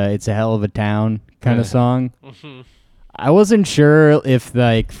 it's a hell of a town kind of song. I wasn't sure if,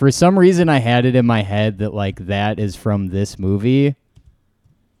 like, for some reason I had it in my head that, like, that is from this movie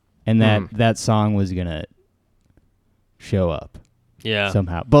and that that song was going to show up. Yeah.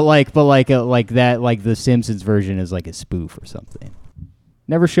 somehow. But like that the Simpsons version is like a spoof or something.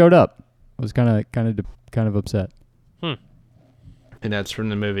 Never showed up. I was kind of upset. And that's from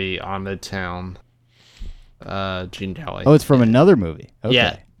the movie On the Town. Gene Kelly. Oh, it's from another movie. Okay.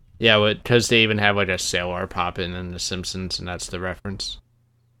 Yeah. Yeah, because they even have like a sailor pop in The Simpsons, and that's the reference.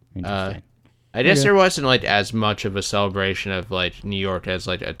 Interesting. I guess there wasn't like as much of a celebration of like New York as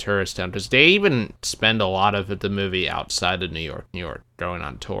like a tourist town, because they even spend a lot of the movie outside of New York, going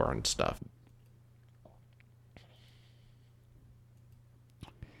on tour and stuff.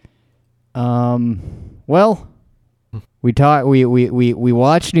 Well, we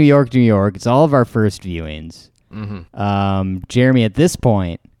watched New York. It's all of our first viewings. Jeremy, at this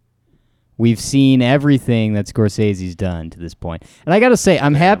point, we've seen everything that Scorsese's done to this point. And I got to say,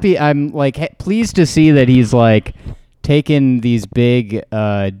 I'm happy. I'm like pleased to see that he's like taking these big,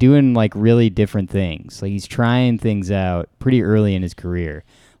 doing like really different things. Like he's trying things out pretty early in his career.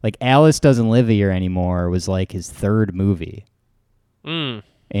 Like Alice Doesn't Live Here Anymore was like his third movie.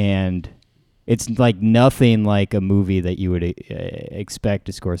 And it's like nothing like a movie that you would expect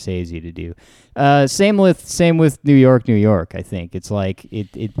a Scorsese to do. Same with New York. I think it's like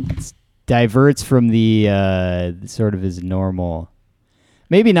it's diverts from the sort of his normal,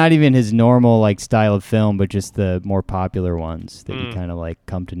 maybe not even his normal like style of film, but just the more popular ones that you kind of like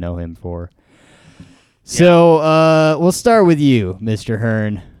come to know him for. So we'll start with you, Mr.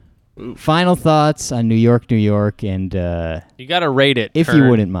 Hearn. Final thoughts on New York, and you got to rate it if Hearn. you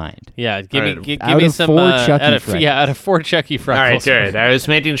wouldn't mind. Yeah, give Out me of some 4 Chucky Freckles. out of 4 Chucky All Freckles. right, good. I was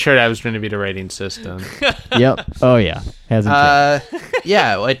making sure that was going to be the rating system. Yep. Oh yeah. Hasn't changed.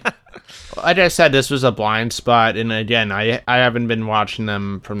 Yeah, like I said, this was a blind spot, and again, I haven't been watching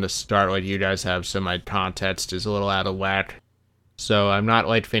them from the start like you guys have, so my context is a little out of whack. So I'm not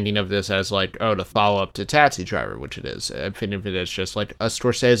like thinking of this as like, oh, the follow-up to Taxi Driver, which it is. I'm thinking of it as just like a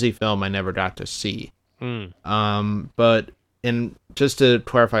Scorsese film I never got to see. But and just to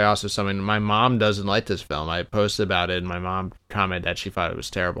clarify also something, my mom doesn't like this film. I posted about it, and my mom commented that she thought it was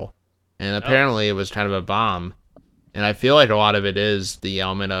terrible. And apparently it was kind of a bomb. And I feel like a lot of it is the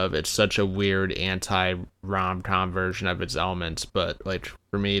element of it's such a weird anti-rom-com version of its elements. But like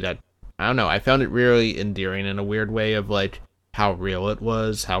for me, that I don't know, I found it really endearing in a weird way of like how real it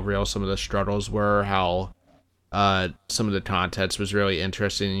was, how real some of the struggles were, how some of the context was really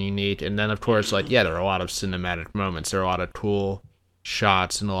interesting and unique. And then, of course, like, yeah, there are a lot of cinematic moments. There are a lot of cool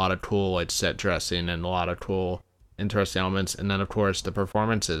shots and a lot of cool, like, set dressing and a lot of cool, interesting elements. And then, of course, the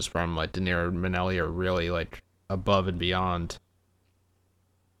performances from, like, De Niro and Minnelli are really, like, above and beyond.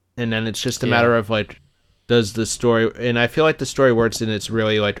 And then it's just a matter of, like, does the story... And I feel like the story works in its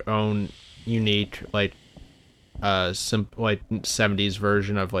really, like, own unique, like, like 70s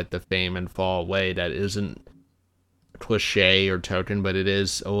version of like the Fame and Fall way that isn't cliche or token, but it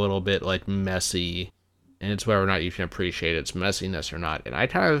is a little bit like messy, and it's whether or not you can appreciate its messiness or not. And I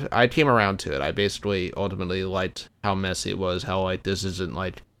came around to it. I basically ultimately liked how messy it was, how like this isn't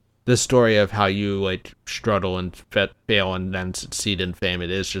like the story of how you like struggle and fail and then succeed in fame. It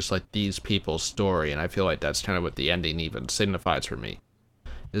is just like these people's story, and I feel like that's kind of what the ending even signifies for me,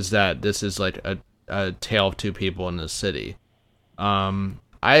 is that this is like a tale of two people in the city.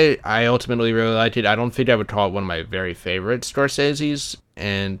 I ultimately really liked it. I don't think I would call it one of my very favorite Scorsese's,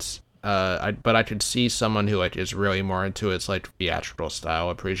 and but I could see someone who like is really more into its like theatrical style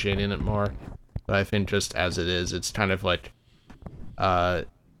appreciating it more. But I think just as it is, it's kind of like I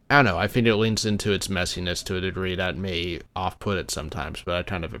don't know. I think it leans into its messiness to a degree that may off-put it sometimes, but I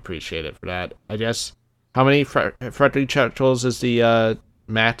kind of appreciate it for that. I guess how many Freddy Chuckles is the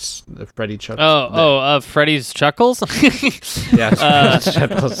Matt's the Freddy Chuckles? Freddy's Chuckles. Yes,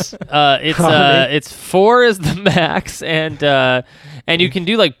 Chuckles. It's 4 is the max, and you can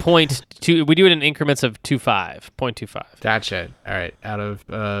do like 0.2. We do it in increments of 0.25. Gotcha. All right. Out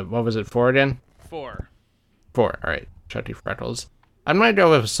of what was it? 4 again? 4. 4. All right. Chucky Freckles. I'm gonna go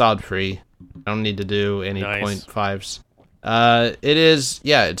with a solid 3. I don't need to do any Nice. 0.5s. It is,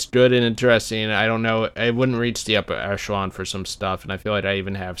 yeah, it's good and interesting. I don't know, I wouldn't reach the upper echelon for some stuff, and I feel like I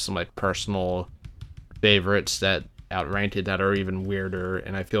even have some like personal favorites that outranked it that are even weirder,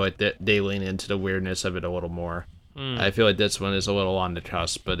 and I feel like that they lean into the weirdness of it a little more. I feel like this one is a little on the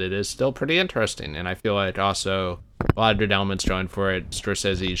cusp, but it is still pretty interesting, and I feel like also a lot of good elements going for it.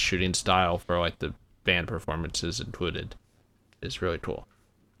 Scorsese's shooting style for like the band performances included is really cool.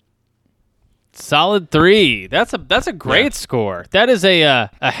 Solid 3. That's a great score. That is a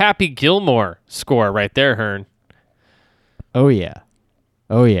Happy Gilmore score right there, Hearn. Oh yeah.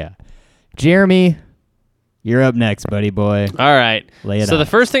 Jeremy, you're up next, buddy boy. All right. Lay it so on the us.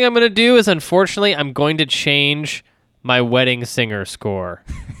 first thing I'm going to do is, unfortunately, I'm going to change my Wedding Singer score.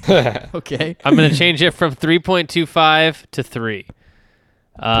 Okay. I'm going to change it from 3.25 to 3.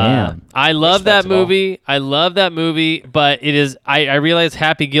 Damn. I love that Respectable. movie. I love that movie, but it is. I realize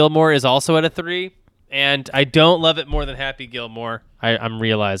Happy Gilmore is also at a 3, and I don't love it more than Happy Gilmore. I'm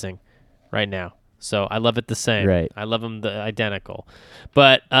realizing right now. So I love it the same. Right. I love them identical.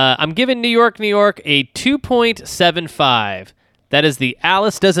 But I'm giving New York, New York a 2.75. That is the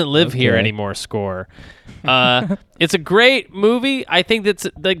Alice Doesn't Live Here Okay. Anymore score. It's a great movie. I think that's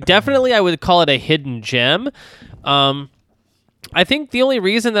like definitely I would call it a hidden gem. I think the only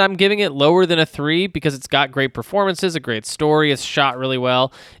reason that I'm giving it lower than a 3 because it's got great performances, a great story, it's shot really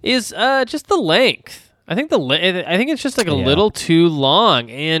well, is just the length. I think I think it's just like a little too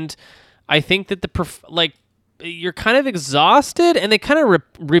long, and I think that you're kind of exhausted, and they kind of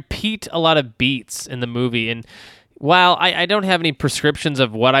repeat a lot of beats in the movie. And while I don't have any prescriptions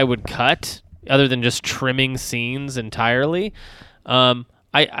of what I would cut other than just trimming scenes entirely,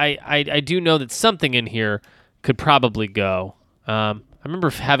 I do know that something in here could probably go. I remember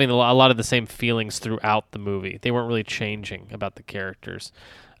having a lot of the same feelings throughout the movie. They weren't really changing about the characters.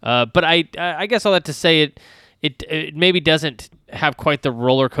 But I guess all that to say it maybe doesn't have quite the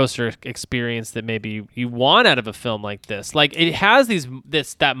roller coaster experience that maybe you want out of a film like this. Like it has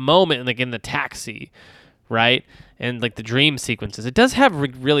that moment like in the taxi, right? And like the dream sequences. It does have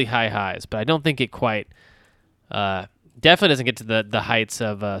really high highs, but I don't think it quite definitely doesn't get to the heights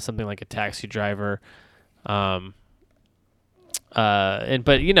of something like a Taxi Driver. But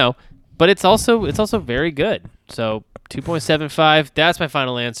it's also very good. So 2.75. That's my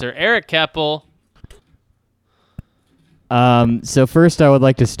final answer. Eric Keppel. So first, I would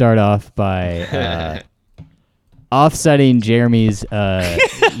like to start off by offsetting Jeremy's,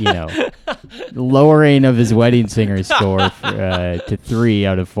 lowering of his Wedding Singer score to 3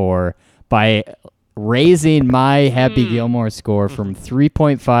 out of 4 by raising my Happy Gilmore score from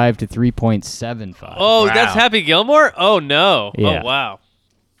 3.5 to 3.75. Oh, Wow. that's Happy Gilmore? Oh no. Yeah. Oh wow.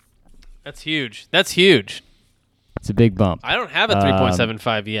 That's huge. That's huge. It's a big bump. I don't have a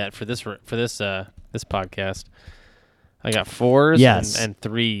 3.75 yet for this this podcast. I got 4s Yes. and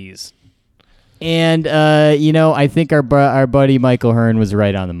 3s. And I think our buddy Michael Hearn was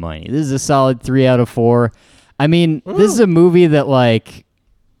right on the money. This is a solid 3 out of 4. I mean, this is a movie that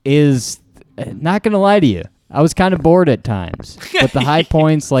is not gonna lie to you. I was kind of bored at times, but the high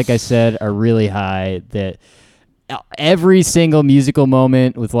points, like I said, are really high. That every single musical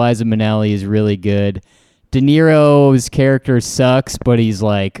moment with Liza Minnelli is really good. De Niro's character sucks, but he's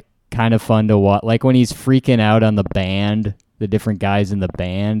kind of fun to watch. Like when he's freaking out on the band, the different guys in the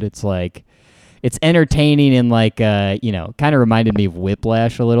band, it's entertaining and kind of reminded me of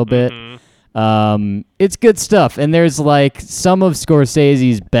Whiplash a little bit. It's good stuff, and there's some of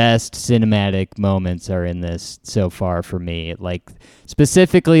Scorsese's best cinematic moments are in this so far for me.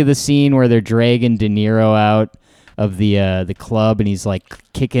 Specifically the scene where they're dragging De Niro out of the club, and he's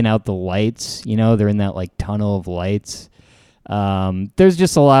kicking out the lights. They're in that tunnel of lights. There's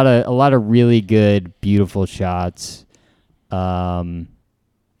just a lot of really good, beautiful shots.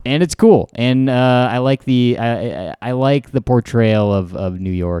 And it's cool, and I like the I like the portrayal of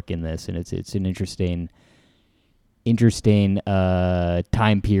New York in this, and it's an interesting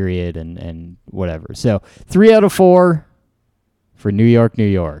time period and whatever. So 3 out of 4 for New York, New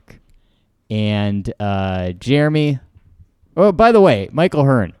York, and Jeremy. Oh, by the way, Michael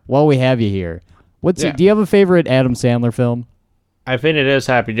Hearn. While we have you here, do you have a favorite Adam Sandler film? I think it is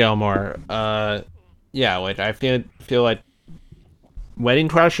Happy Gilmore. I feel like Wedding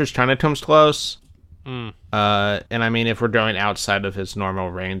Crashers kind of comes close. And I mean, if we're going outside of his normal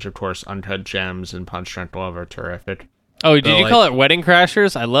range, of course, Uncut Gems and Punch Drunk Love are terrific. Oh, did you call it Wedding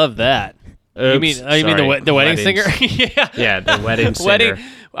Crashers? I love that. You mean the Wedding Singer? Yeah. Yeah, the Wedding Singer.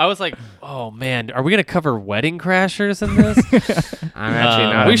 I was like, oh man, are we gonna cover Wedding Crashers in this? I'm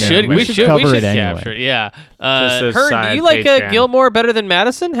actually not. We should cover it anyway. capture it. Yeah. Just a Hearn, do side you like Patreon. Gilmore better than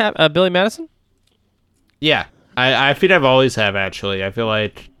Madison? Billy Madison? Yeah, I think I've always have actually. I feel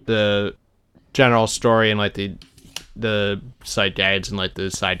like the general story and the side guides and the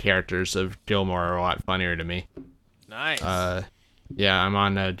side characters of Gilmore are a lot funnier to me. Nice. Yeah, I'm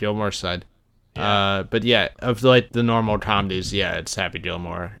on Gilmore's side. But yeah, of the normal comedies, yeah, it's Happy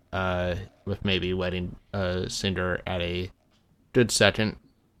Gilmore. With maybe Wedding Singer at a good second.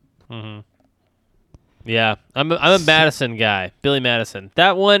 Yeah, I'm a Madison guy, Billy Madison.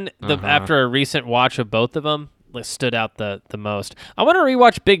 That one, after a recent watch of both of them, stood out the most. I want to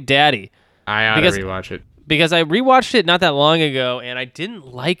rewatch Big Daddy. I ought to rewatch it. Because I rewatched it not that long ago, and I didn't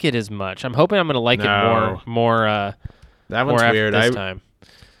like it as much. I'm hoping I'm going to like it more That one's after weird. this time.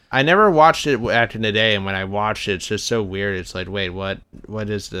 I never watched it back in the day, and when I watched it, it's just so weird. It's like, wait, what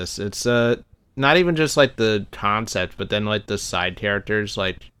is this? It's not even just like the concept, but then like the side characters,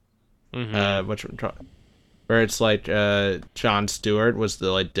 like where it's like Jon Stewart was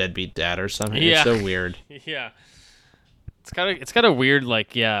the like deadbeat dad or something. Yeah. It's so weird. Yeah. It's got a weird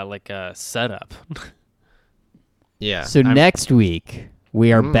setup. Yeah. So next week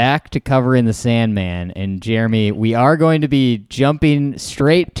we are back to covering the Sandman, and Jeremy, we are going to be jumping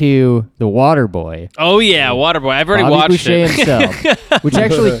straight to the Waterboy. Oh yeah, Waterboy. I've already Bobby watched Boucher it. himself, which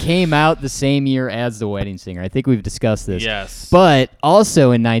actually came out the same year as The Wedding Singer. I think we've discussed this. Yes. But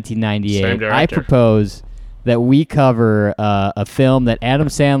also in Same 1998, director. I propose that we cover a film that Adam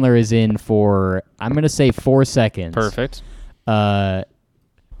Sandler is in for, I'm going to say 4 seconds. Perfect.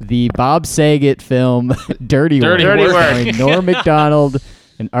 The Bob Saget film Dirty Work, Dirty Work. starring Norm Macdonald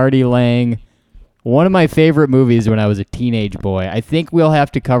and Artie Lang. One of my favorite movies when I was a teenage boy. I think we'll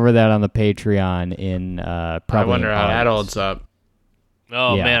have to cover that on the Patreon in probably. I wonder in how that August. holds up.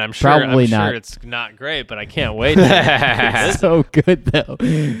 Oh Yeah, man, I'm sure. probably I'm not. sure it's not great, but I can't wait. To It's so good though.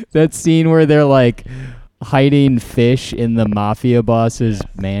 That scene where they're like hiding fish in the mafia boss's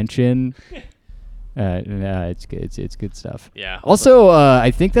mansion. No, it's good. It's good stuff. Yeah. Also,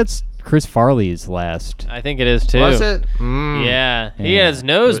 I think that's Chris Farley's last. I think it is too. Was it? Yeah. He had his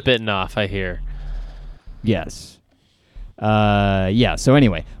nose bitten off, I hear. Yes. Yeah. So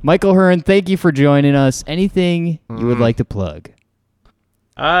anyway, Michael Hearn, thank you for joining us. Anything you would like to plug?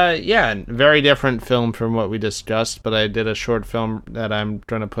 Yeah, very different film from what we discussed, but I did a short film that I'm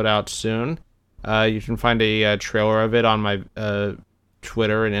going to put out soon. You can find a trailer of it on my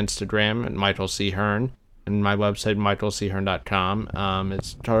Twitter and Instagram at Michael C. Hearn, and my website, michaelchearn.com.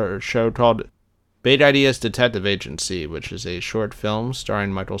 It's a show called Big Ideas Detective Agency, which is a short film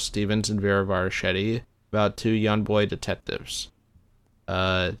starring Michael Stevens and Vera Varchetti about two young boy detectives.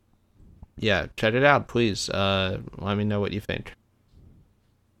 Yeah, check it out, please. Let me know what you think.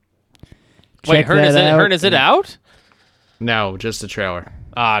 Wait, Hearn is it out? No, just the trailer.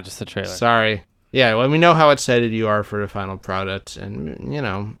 Ah, just the trailer. Sorry. Yeah, let me know how excited you are for the final product, and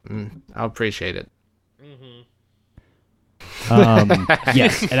I'll appreciate it.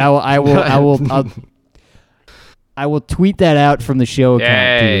 Yes, and I will tweet that out from the show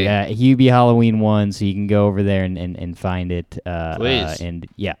account Yay. too. Hubie Halloween 1, so you can go over there and find it. Please. And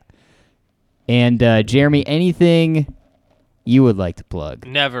yeah. And Jeremy, anything you would like to plug?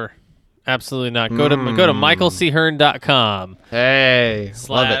 Never. Absolutely not. Go to michaelchearn.com Hey,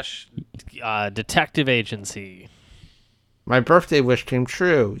 love it. / detective agency. My birthday wish came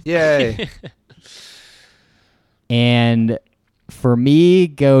true. Yay. And for me,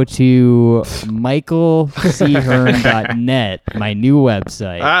 go to michaelchearn.net, my new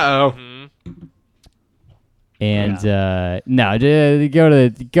website. Uh-oh. And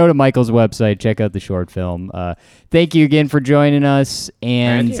go to Michael's website, check out the short film. Thank you again for joining us.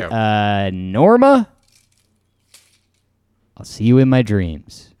 And Thank you. Norma, I'll see you in my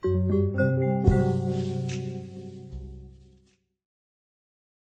dreams.